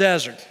middle of the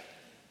desert.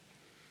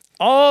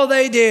 All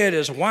they did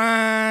is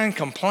whine,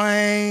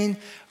 complain,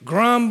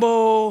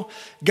 grumble.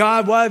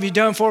 God, what have you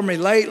done for me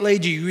lately?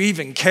 Do you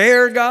even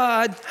care,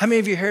 God? How many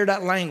of you hear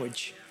that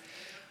language?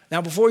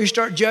 Now, before you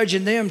start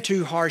judging them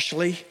too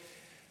harshly,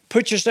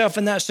 put yourself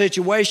in that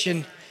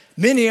situation.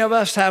 Many of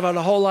us have it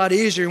a whole lot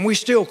easier, and we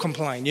still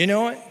complain. You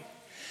know it?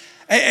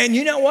 And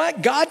you know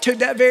what? God took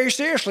that very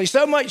seriously,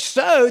 so much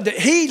so that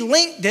he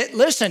linked it.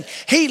 Listen,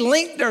 he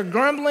linked their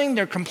grumbling,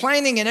 their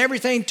complaining, and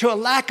everything to a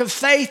lack of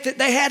faith that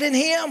they had in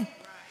him.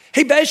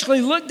 He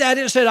basically looked at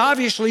it and said,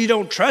 obviously you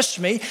don't trust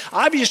me.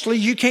 Obviously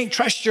you can't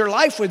trust your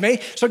life with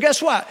me. So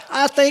guess what?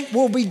 I think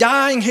we'll be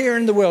dying here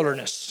in the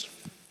wilderness.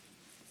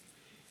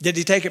 Did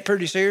he take it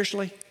pretty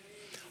seriously?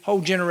 A whole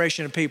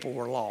generation of people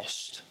were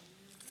lost.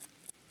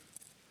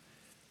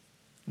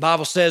 The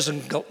Bible says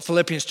in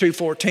Philippians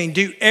 2:14,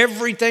 do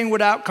everything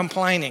without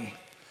complaining.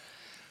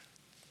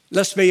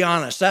 Let's be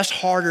honest, that's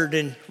harder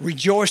than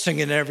rejoicing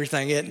in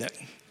everything, isn't it?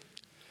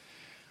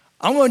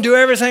 I'm going to do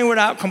everything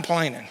without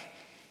complaining.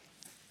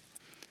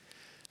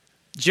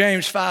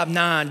 James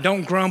 5:9,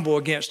 don't grumble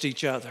against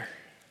each other.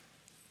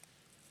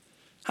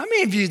 How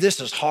many of you, this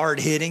is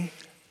hard hitting?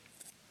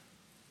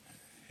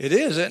 It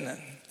is, isn't it?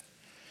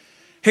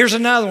 Here's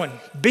another one.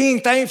 Being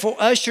thankful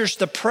ushers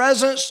the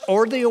presence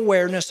or the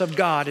awareness of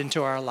God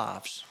into our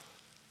lives.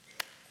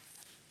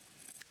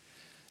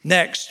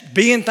 Next,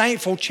 being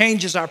thankful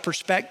changes our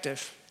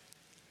perspective.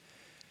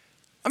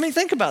 I mean,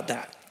 think about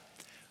that.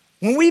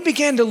 When we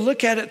begin to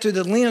look at it through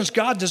the lens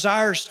God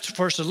desires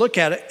for us to look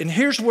at it, and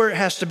here's where it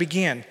has to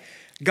begin.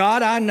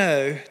 God, I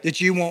know that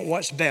you want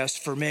what's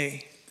best for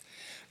me.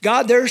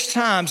 God, there's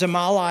times in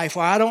my life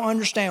where I don't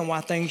understand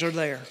why things are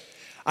there.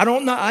 I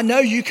don't know. I know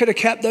you could have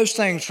kept those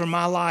things from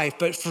my life,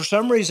 but for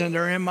some reason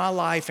they're in my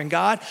life. And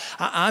God,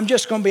 I'm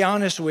just going to be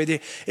honest with you.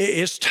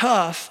 It's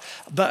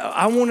tough, but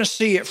I want to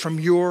see it from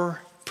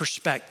your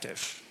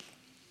perspective.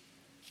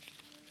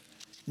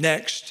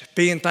 Next,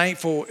 being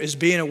thankful is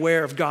being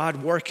aware of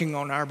God working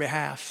on our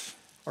behalf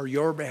or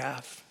your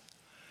behalf.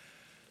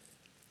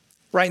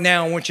 Right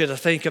now, I want you to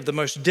think of the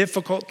most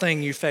difficult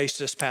thing you faced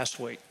this past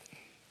week.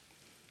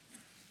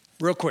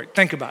 Real quick,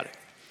 think about it.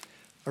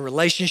 A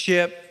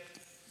relationship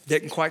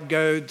didn't quite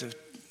go to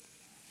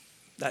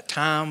that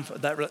time,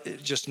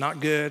 just not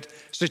good.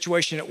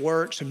 Situation at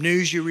work, some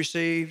news you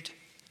received.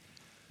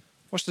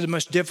 What's the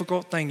most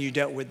difficult thing you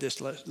dealt with this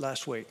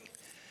last week?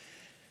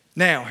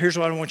 Now, here's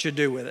what I want you to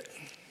do with it.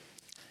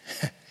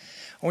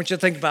 I want you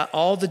to think about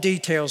all the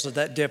details of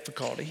that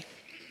difficulty,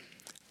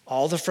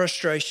 all the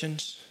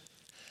frustrations,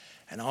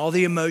 and all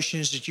the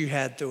emotions that you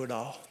had through it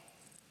all.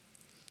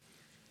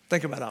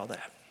 Think about all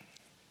that.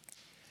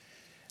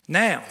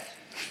 Now,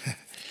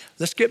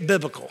 let's get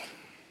biblical.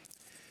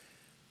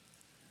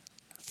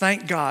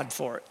 Thank God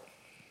for it.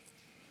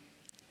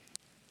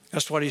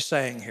 That's what he's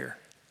saying here.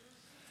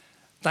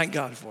 Thank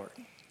God for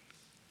it.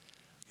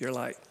 You're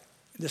like,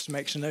 this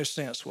makes no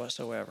sense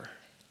whatsoever.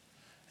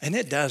 And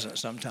it doesn't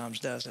sometimes,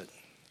 does it?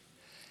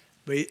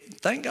 But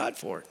thank God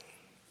for it.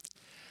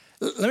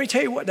 Let me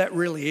tell you what that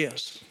really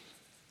is.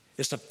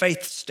 It's a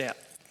faith step.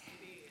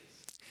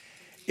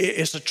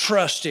 It's a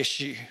trust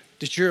issue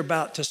that you're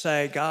about to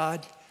say,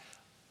 God,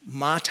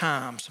 my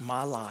times,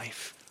 my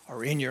life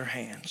are in your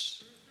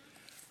hands.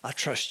 I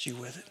trust you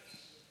with it.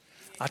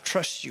 I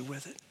trust you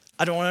with it.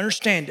 I don't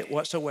understand it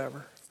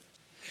whatsoever.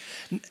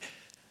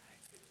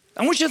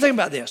 I want you to think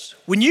about this.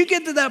 When you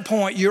get to that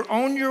point, you're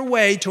on your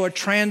way to a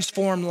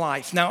transformed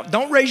life. Now,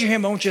 don't raise your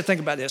hand, but I want you to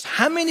think about this.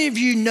 How many of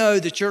you know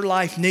that your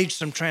life needs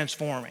some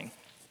transforming?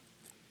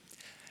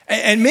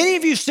 And many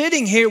of you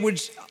sitting here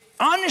would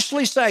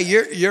honestly say,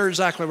 you're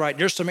exactly right.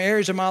 There's some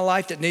areas of my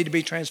life that need to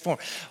be transformed.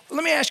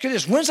 Let me ask you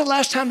this. When's the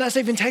last time that's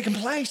even taken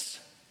place?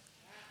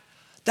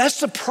 That's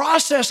the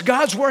process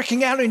God's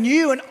working out in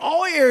you in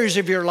all areas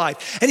of your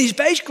life. And he's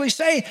basically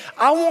saying,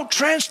 I want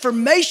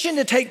transformation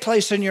to take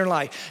place in your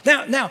life.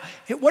 Now,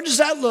 what does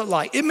that look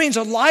like? It means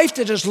a life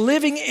that is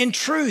living in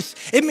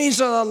truth. It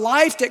means a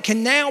life that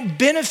can now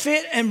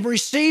benefit and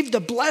receive the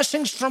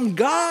blessings from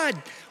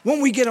God when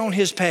we get on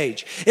his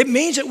page. It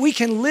means that we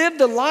can live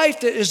the life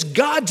that is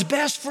God's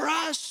best for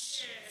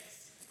us.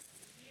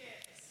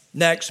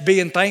 Next,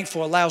 being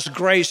thankful allows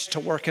grace to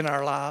work in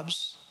our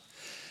lives.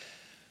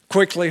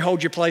 Quickly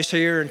hold your place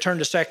here and turn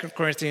to 2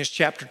 Corinthians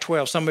chapter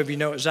 12. Some of you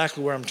know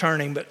exactly where I'm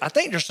turning, but I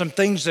think there's some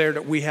things there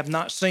that we have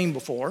not seen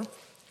before.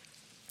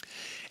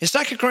 In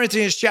 2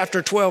 Corinthians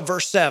chapter 12,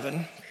 verse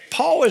 7,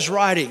 Paul is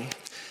writing,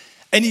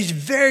 and he's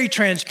very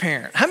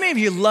transparent. How many of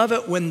you love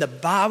it when the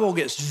Bible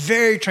gets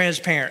very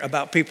transparent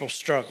about people's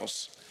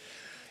struggles?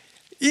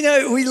 You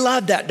know, we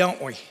love that,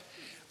 don't we?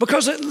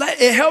 Because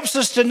it helps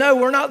us to know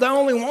we're not the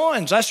only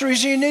ones. That's the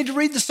reason you need to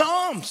read the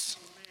Psalms.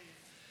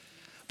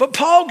 But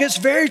Paul gets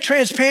very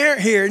transparent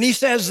here, and he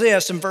says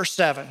this in verse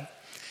 7.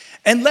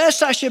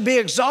 Unless I should be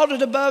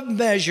exalted above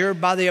measure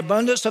by the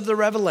abundance of the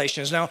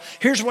revelations. Now,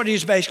 here's what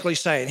he's basically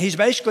saying. He's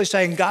basically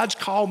saying, God's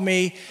called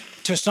me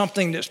to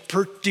something that's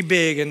pretty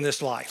big in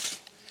this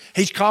life.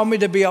 He's called me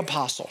to be an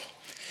apostle.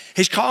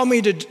 He's called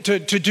me to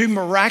do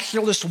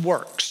miraculous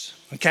works.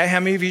 Okay,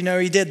 how many of you know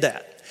he did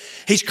that?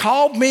 He's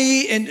called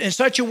me in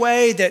such a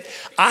way that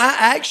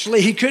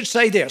he could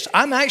say this.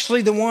 I'm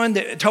actually the one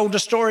that told the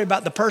story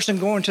about the person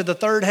going to the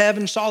third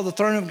heaven, saw the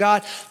throne of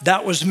God.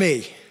 That was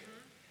me.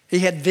 He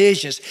had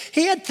visions.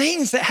 He had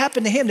things that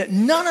happened to him that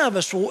none of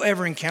us will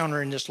ever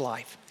encounter in this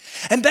life.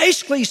 And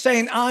basically he's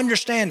saying, I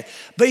understand.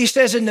 But he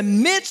says, in the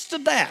midst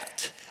of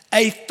that,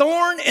 a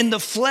thorn in the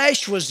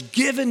flesh was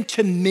given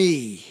to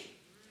me,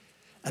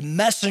 a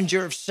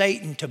messenger of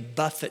Satan to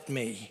buffet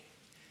me.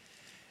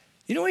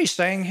 You know what he's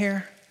saying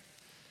here?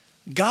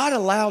 God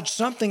allowed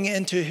something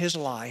into his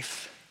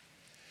life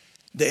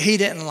that he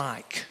didn't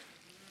like.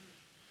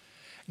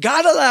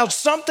 God allowed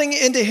something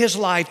into his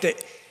life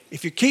that,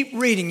 if you keep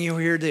reading, you'll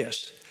hear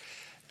this,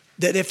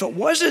 that if it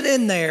wasn't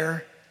in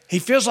there, he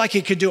feels like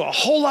he could do a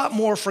whole lot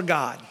more for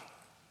God.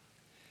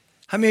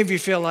 How many of you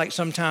feel like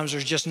sometimes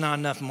there's just not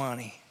enough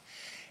money?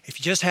 If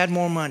you just had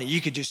more money,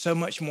 you could do so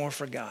much more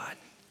for God.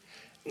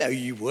 No,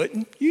 you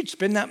wouldn't. You'd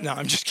spend that. No,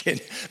 I'm just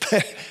kidding.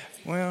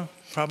 Well,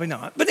 probably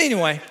not. But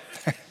anyway,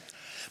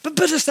 but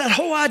it's that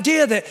whole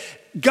idea that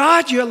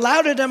God, you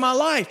allowed it in my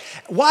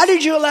life. Why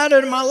did you allow it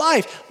in my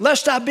life?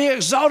 Lest I be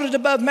exalted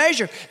above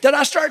measure. That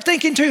I start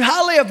thinking too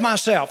highly of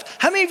myself.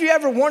 How many of you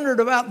ever wondered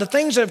about the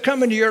things that have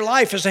come into your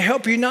life as to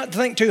help you not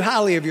think too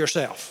highly of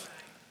yourself?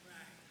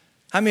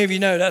 How many of you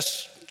know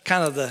that's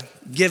kind of the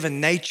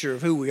given nature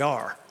of who we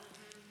are?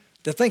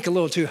 To think a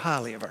little too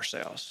highly of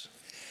ourselves.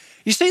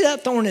 You see,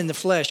 that thorn in the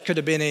flesh could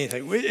have been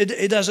anything.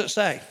 It doesn't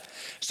say.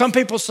 Some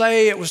people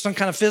say it was some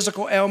kind of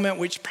physical ailment,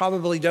 which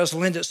probably does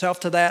lend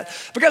itself to that.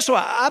 But guess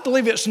what? I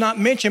believe it's not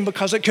mentioned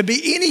because it could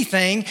be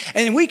anything,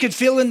 and we could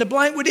fill in the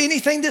blank with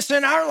anything that's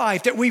in our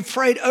life that we've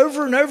prayed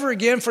over and over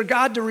again for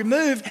God to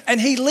remove, and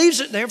he leaves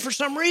it there for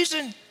some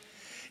reason.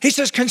 He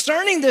says,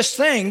 concerning this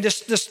thing,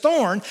 this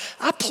thorn,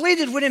 I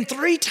pleaded with him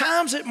 3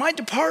 times it might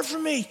depart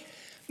from me.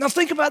 Now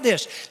think about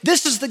this.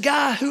 This is the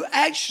guy who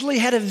actually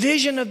had a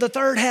vision of the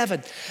third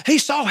heaven. He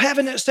saw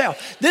heaven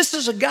itself. This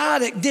is a guy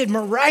that did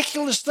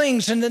miraculous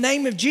things in the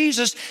name of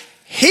Jesus.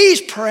 He's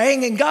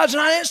praying and God's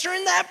not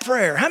answering that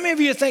prayer. How many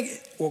of you think,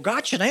 well,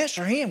 God should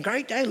answer him?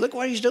 Great day, look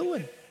what he's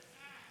doing.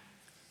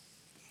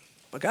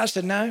 But God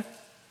said, no,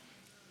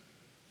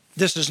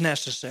 this is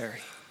necessary.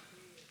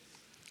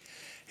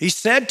 He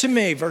said to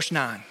me, verse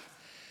 9,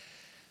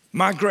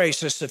 my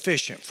grace is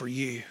sufficient for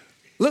you.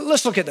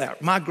 Let's look at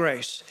that, my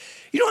grace.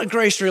 You know what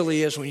grace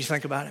really is when you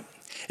think about it?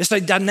 It's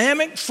a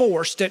dynamic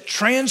force that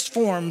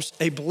transforms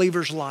a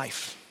believer's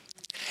life.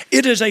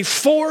 It is a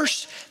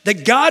force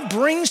that God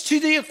brings to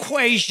the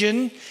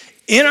equation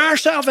in our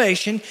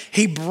salvation.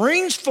 He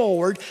brings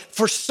forward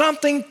for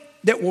something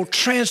that will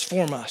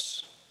transform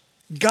us.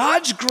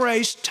 God's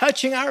grace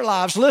touching our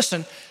lives,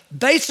 listen,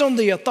 based on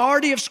the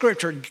authority of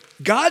Scripture,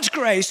 God's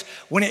grace,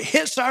 when it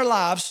hits our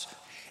lives,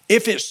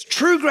 if it's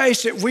true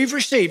grace that we've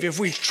received, if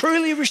we've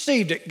truly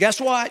received it,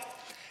 guess what?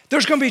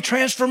 There's going to be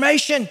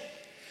transformation.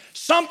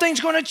 Something's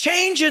going to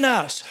change in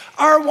us.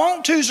 Our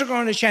want-tos are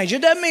going to change.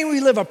 It doesn't mean we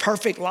live a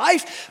perfect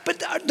life, but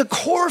the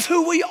core of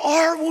who we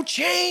are will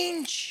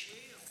change.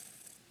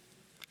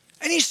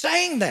 And he's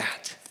saying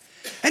that.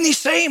 And he's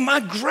saying, my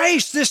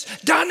grace, this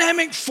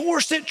dynamic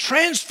force that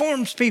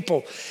transforms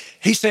people.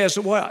 He says,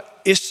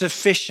 what? It's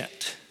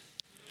sufficient.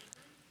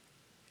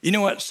 You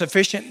know what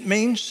sufficient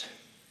means?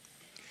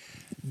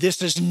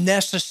 This is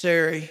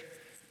necessary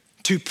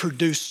to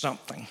produce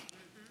something.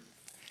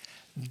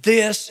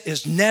 This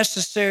is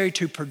necessary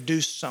to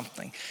produce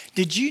something.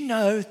 Did you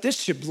know,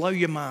 this should blow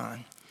your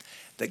mind,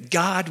 that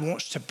God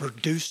wants to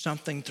produce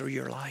something through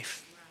your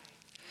life?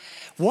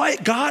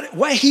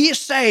 What he is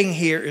saying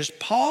here is,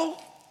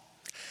 Paul,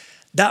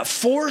 that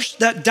force,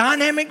 that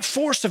dynamic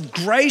force of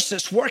grace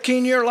that's working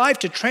in your life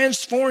to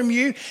transform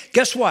you,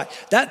 guess what?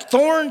 That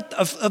thorn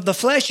of the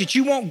flesh that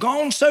you want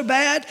gone so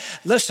bad,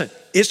 listen,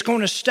 it's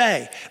going to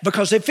stay.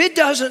 Because if it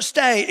doesn't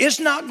stay, it's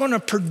not going to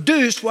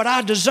produce what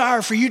I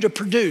desire for you to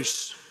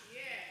produce.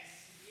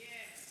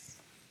 Yes.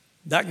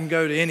 That can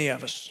go to any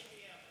of us.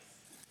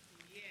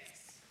 Yes.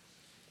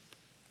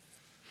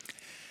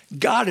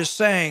 God is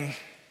saying,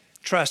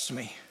 trust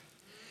me,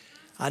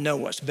 I know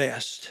what's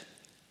best.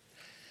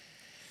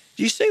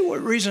 Do you see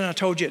what reason I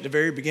told you at the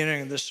very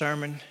beginning of this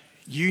sermon?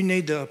 You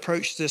need to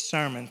approach this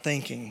sermon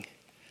thinking,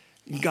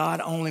 God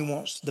only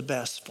wants the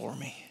best for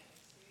me.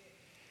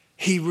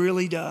 He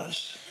really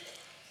does.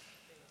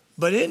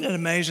 But isn't it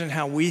amazing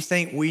how we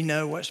think we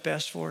know what's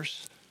best for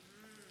us?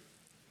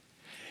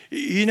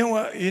 You know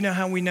what? You know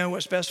how we know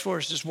what's best for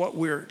us is what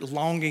we're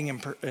longing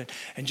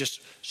and just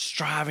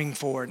striving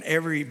for. And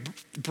every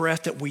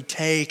breath that we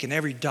take and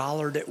every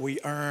dollar that we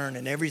earn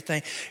and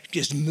everything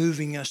is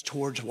moving us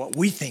towards what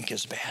we think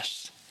is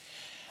best.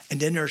 And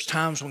then there's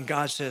times when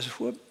God says,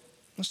 whoop,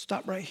 let's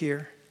stop right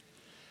here.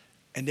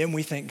 And then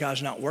we think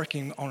God's not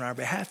working on our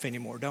behalf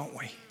anymore, don't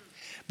we?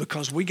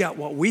 Because we got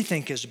what we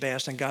think is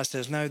best, and God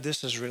says, no,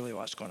 this is really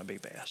what's going to be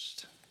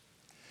best.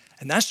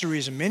 And that's the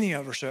reason many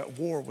of us are at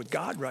war with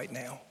God right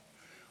now,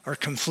 are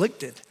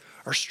conflicted,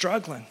 are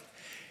struggling.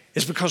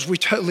 It's because we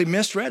totally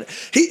misread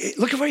it.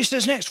 Look at what he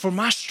says next. For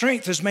my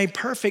strength is made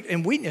perfect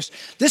in weakness.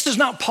 This is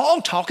not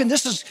Paul talking.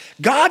 This is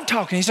God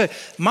talking. He said,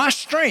 my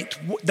strength,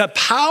 the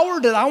power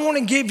that I want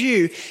to give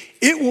you,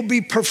 it will be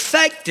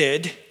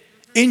perfected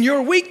in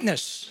your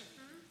weakness.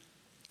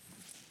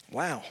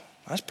 Wow,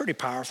 that's pretty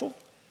powerful.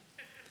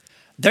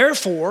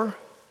 Therefore,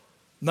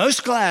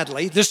 most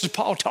gladly, this is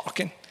Paul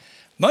talking,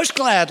 most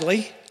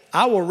gladly,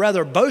 I will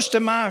rather boast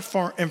in my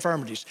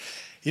infirmities.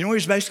 You know what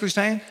he's basically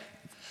saying?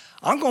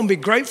 I'm going to be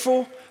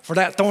grateful for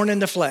that thorn in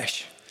the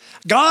flesh.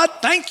 God,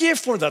 thank you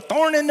for the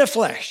thorn in the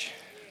flesh.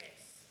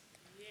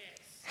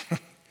 Yes.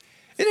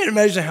 Isn't it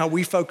amazing how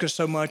we focus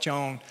so much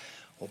on,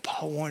 well,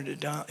 Paul wanted it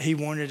done. He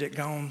wanted it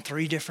gone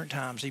 3 different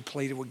times. He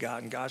pleaded with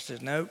God, and God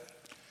says, nope.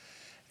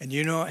 And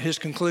you know what his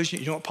conclusion,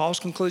 you know what Paul's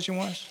conclusion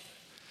was?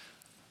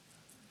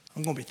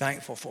 I'm going to be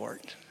thankful for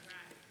it.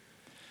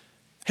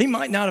 He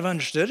might not have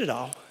understood it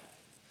all,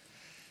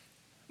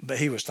 but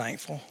he was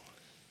thankful.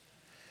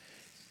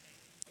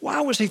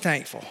 Why was he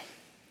thankful?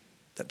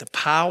 That the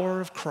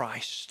power of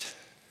Christ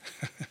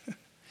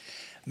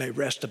may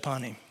rest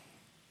upon him.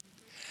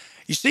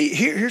 You see,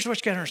 here's what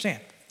you got to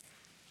understand.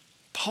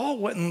 Paul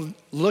wasn't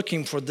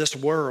looking for this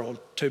world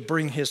to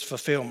bring his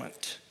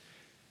fulfillment,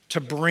 to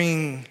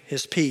bring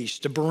his peace,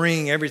 to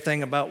bring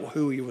everything about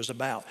who he was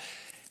about.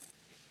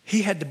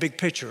 He had the big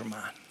picture in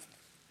mind.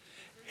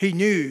 He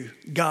knew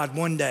God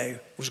one day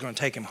was going to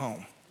take him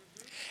home.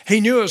 He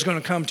knew it was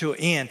going to come to an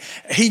end.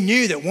 He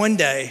knew that one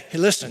day,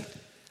 listen,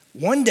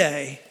 one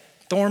day,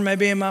 thorn may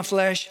be in my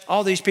flesh,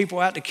 all these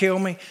people out to kill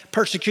me,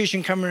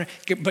 persecution coming,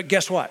 but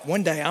guess what?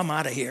 One day I'm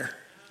out of here.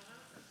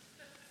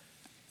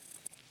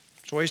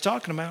 That's what he's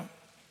talking about.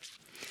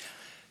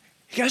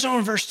 He goes on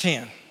in verse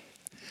 10.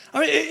 I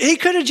mean, he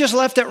could have just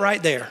left it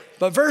right there.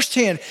 But verse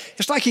 10,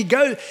 it's like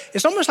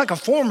it's almost like a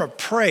form of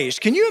praise.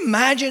 Can you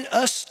imagine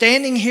us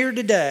standing here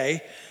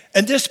today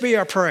and this be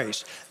our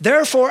praise?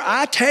 Therefore,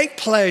 I take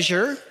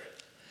pleasure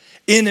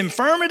in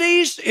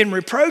infirmities, in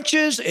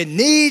reproaches, in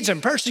needs,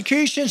 and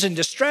persecutions, and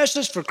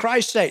distresses for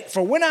Christ's sake.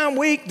 For when I'm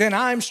weak, then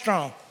I'm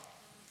strong.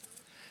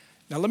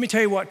 Now, let me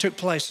tell you what took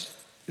place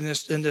in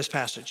this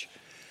passage.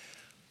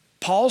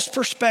 Paul's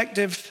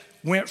perspective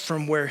went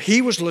from where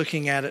he was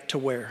looking at it to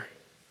where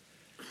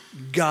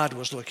God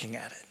was looking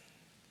at it.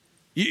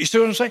 You see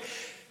what I'm saying?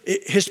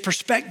 His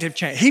perspective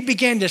changed. He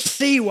began to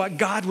see what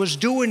God was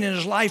doing in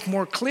his life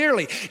more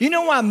clearly. You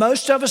know why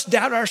most of us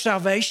doubt our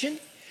salvation?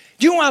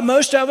 Do you know why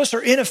most of us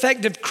are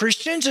ineffective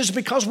Christians? Is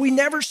because we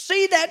never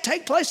see that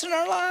take place in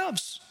our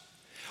lives.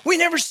 We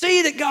never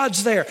see that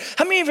God's there.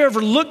 How many of you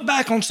ever looked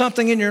back on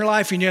something in your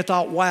life and you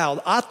thought,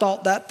 wow, I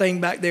thought that thing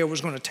back there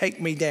was going to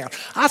take me down.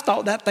 I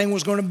thought that thing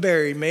was going to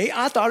bury me.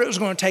 I thought it was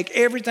going to take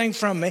everything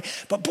from me.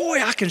 But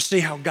boy, I can see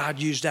how God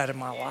used that in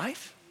my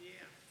life.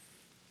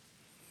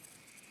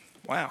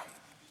 Wow.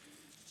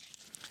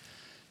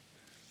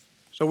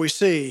 So we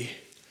see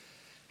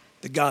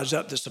that God's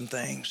up to some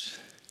things.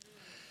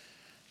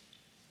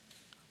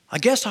 I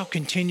guess I'll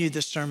continue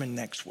this sermon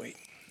next week.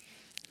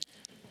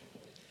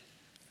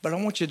 But I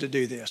want you to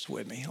do this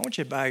with me. I want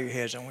you to bow your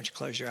heads. I want you to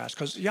close your eyes.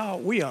 Because, y'all,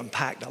 we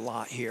unpacked a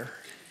lot here.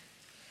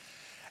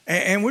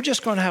 And we're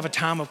just going to have a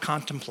time of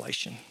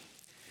contemplation.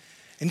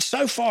 And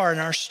so far in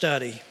our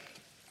study,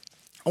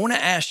 I want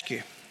to ask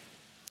you,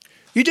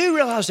 you do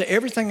realize that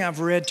everything I've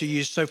read to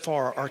you so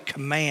far are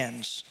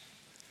commands.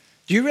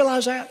 Do you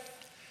realize that?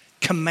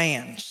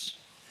 Commands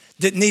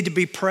that need to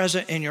be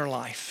present in your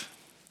life.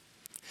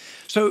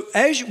 So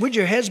with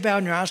your heads bowed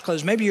and your eyes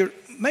closed, maybe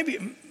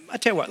I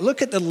tell you what,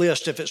 look at the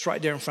list if it's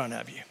right there in front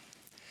of you.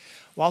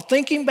 While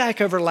thinking back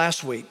over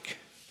last week,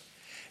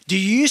 do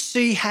you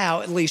see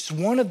how at least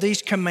one of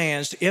these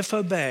commands, if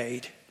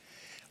obeyed,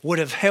 would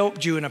have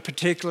helped you in a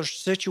particular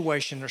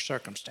situation or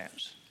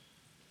circumstance?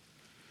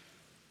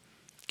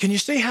 Can you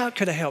see how it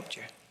could have helped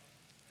you?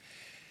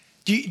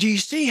 Do you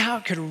see how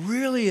it could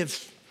really have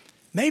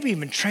maybe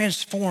even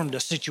transformed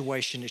a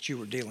situation that you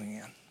were dealing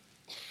in?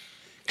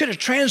 Could have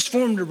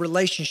transformed a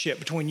relationship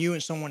between you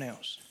and someone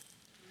else.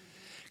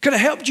 Could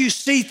have helped you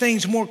see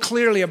things more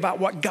clearly about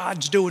what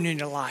God's doing in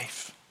your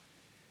life.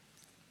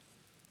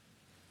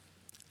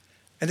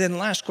 And then the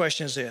last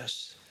question is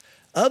this.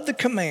 Of the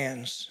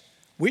commands,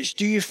 which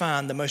do you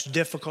find the most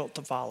difficult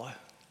to follow?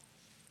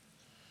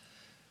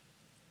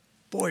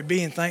 Boy,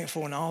 being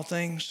thankful in all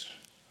things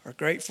or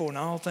grateful in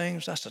all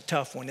things, that's a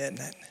tough one, isn't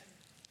it?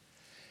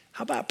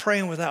 How about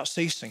praying without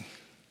ceasing?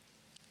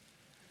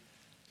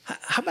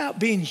 How about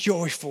being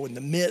joyful in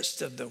the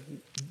midst of the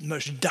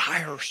most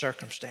dire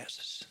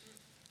circumstances?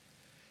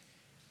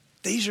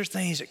 These are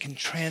things that can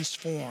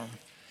transform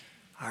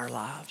our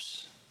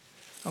lives.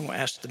 I'm going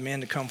to ask the men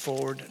to come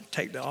forward and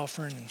take the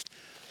offering. And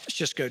let's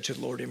just go to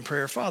the Lord in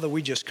prayer. Father,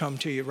 we just come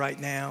to you right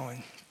now.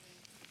 And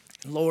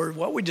Lord,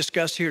 what we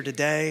discuss here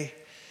today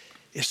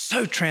is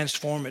so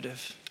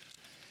transformative.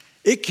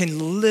 It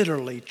can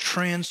literally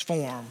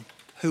transform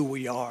who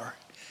we are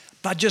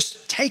by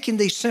just taking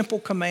these simple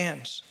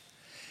commands.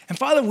 And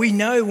Father, we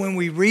know when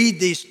we read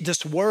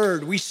this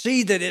word, we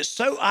see that it's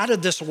so out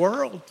of this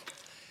world.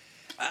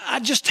 I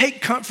just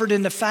take comfort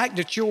in the fact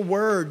that your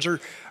words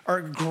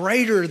are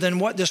greater than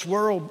what this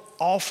world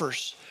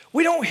offers.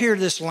 We don't hear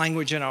this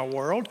language in our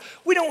world.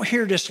 We don't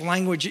hear this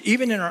language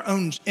even in our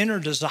own inner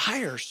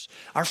desires,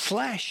 our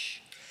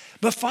flesh.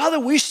 But Father,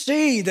 we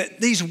see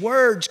that these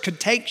words could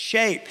take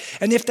shape.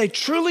 And if they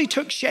truly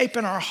took shape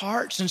in our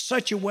hearts in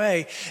such a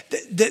way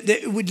that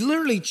it would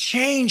literally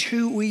change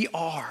who we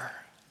are.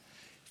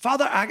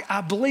 Father,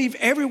 I believe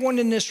everyone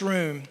in this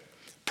room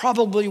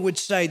probably would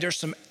say there's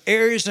some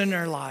areas in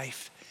their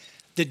life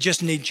that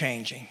just need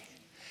changing.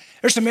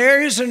 There's some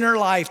areas in their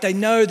life they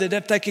know that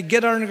if they could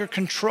get under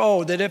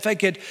control, that if they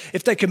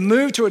could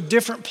move to a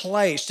different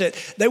place, that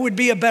they would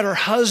be a better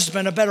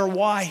husband, a better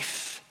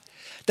wife.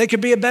 They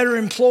could be a better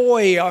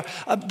employee or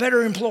a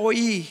better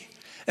employee.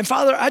 And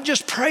Father, I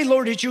just pray,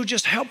 Lord, that you'll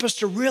just help us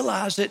to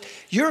realize that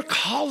you're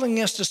calling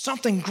us to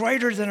something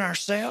greater than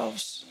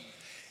ourselves.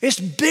 It's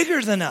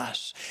bigger than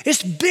us.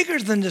 It's bigger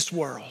than this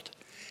world.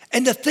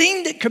 And the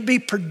thing that could be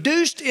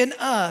produced in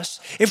us,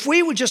 if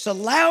we would just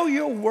allow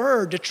your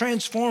word to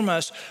transform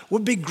us,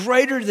 would be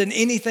greater than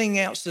anything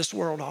else this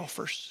world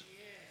offers.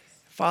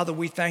 Father,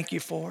 we thank you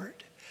for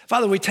it.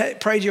 Father, we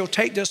pray you'll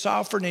take this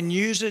offering and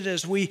use it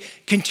as we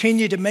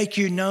continue to make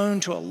you known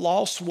to a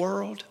lost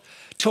world,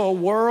 to a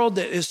world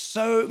that is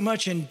so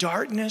much in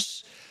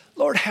darkness.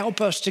 Lord, help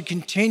us to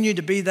continue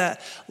to be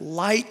that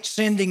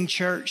light-sending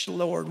church,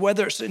 Lord,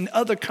 whether it's in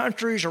other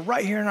countries or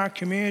right here in our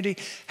community.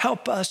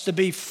 Help us to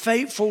be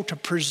faithful to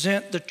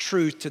present the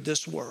truth to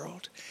this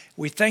world.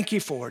 We thank you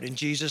for it in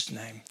Jesus'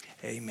 name.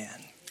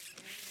 Amen.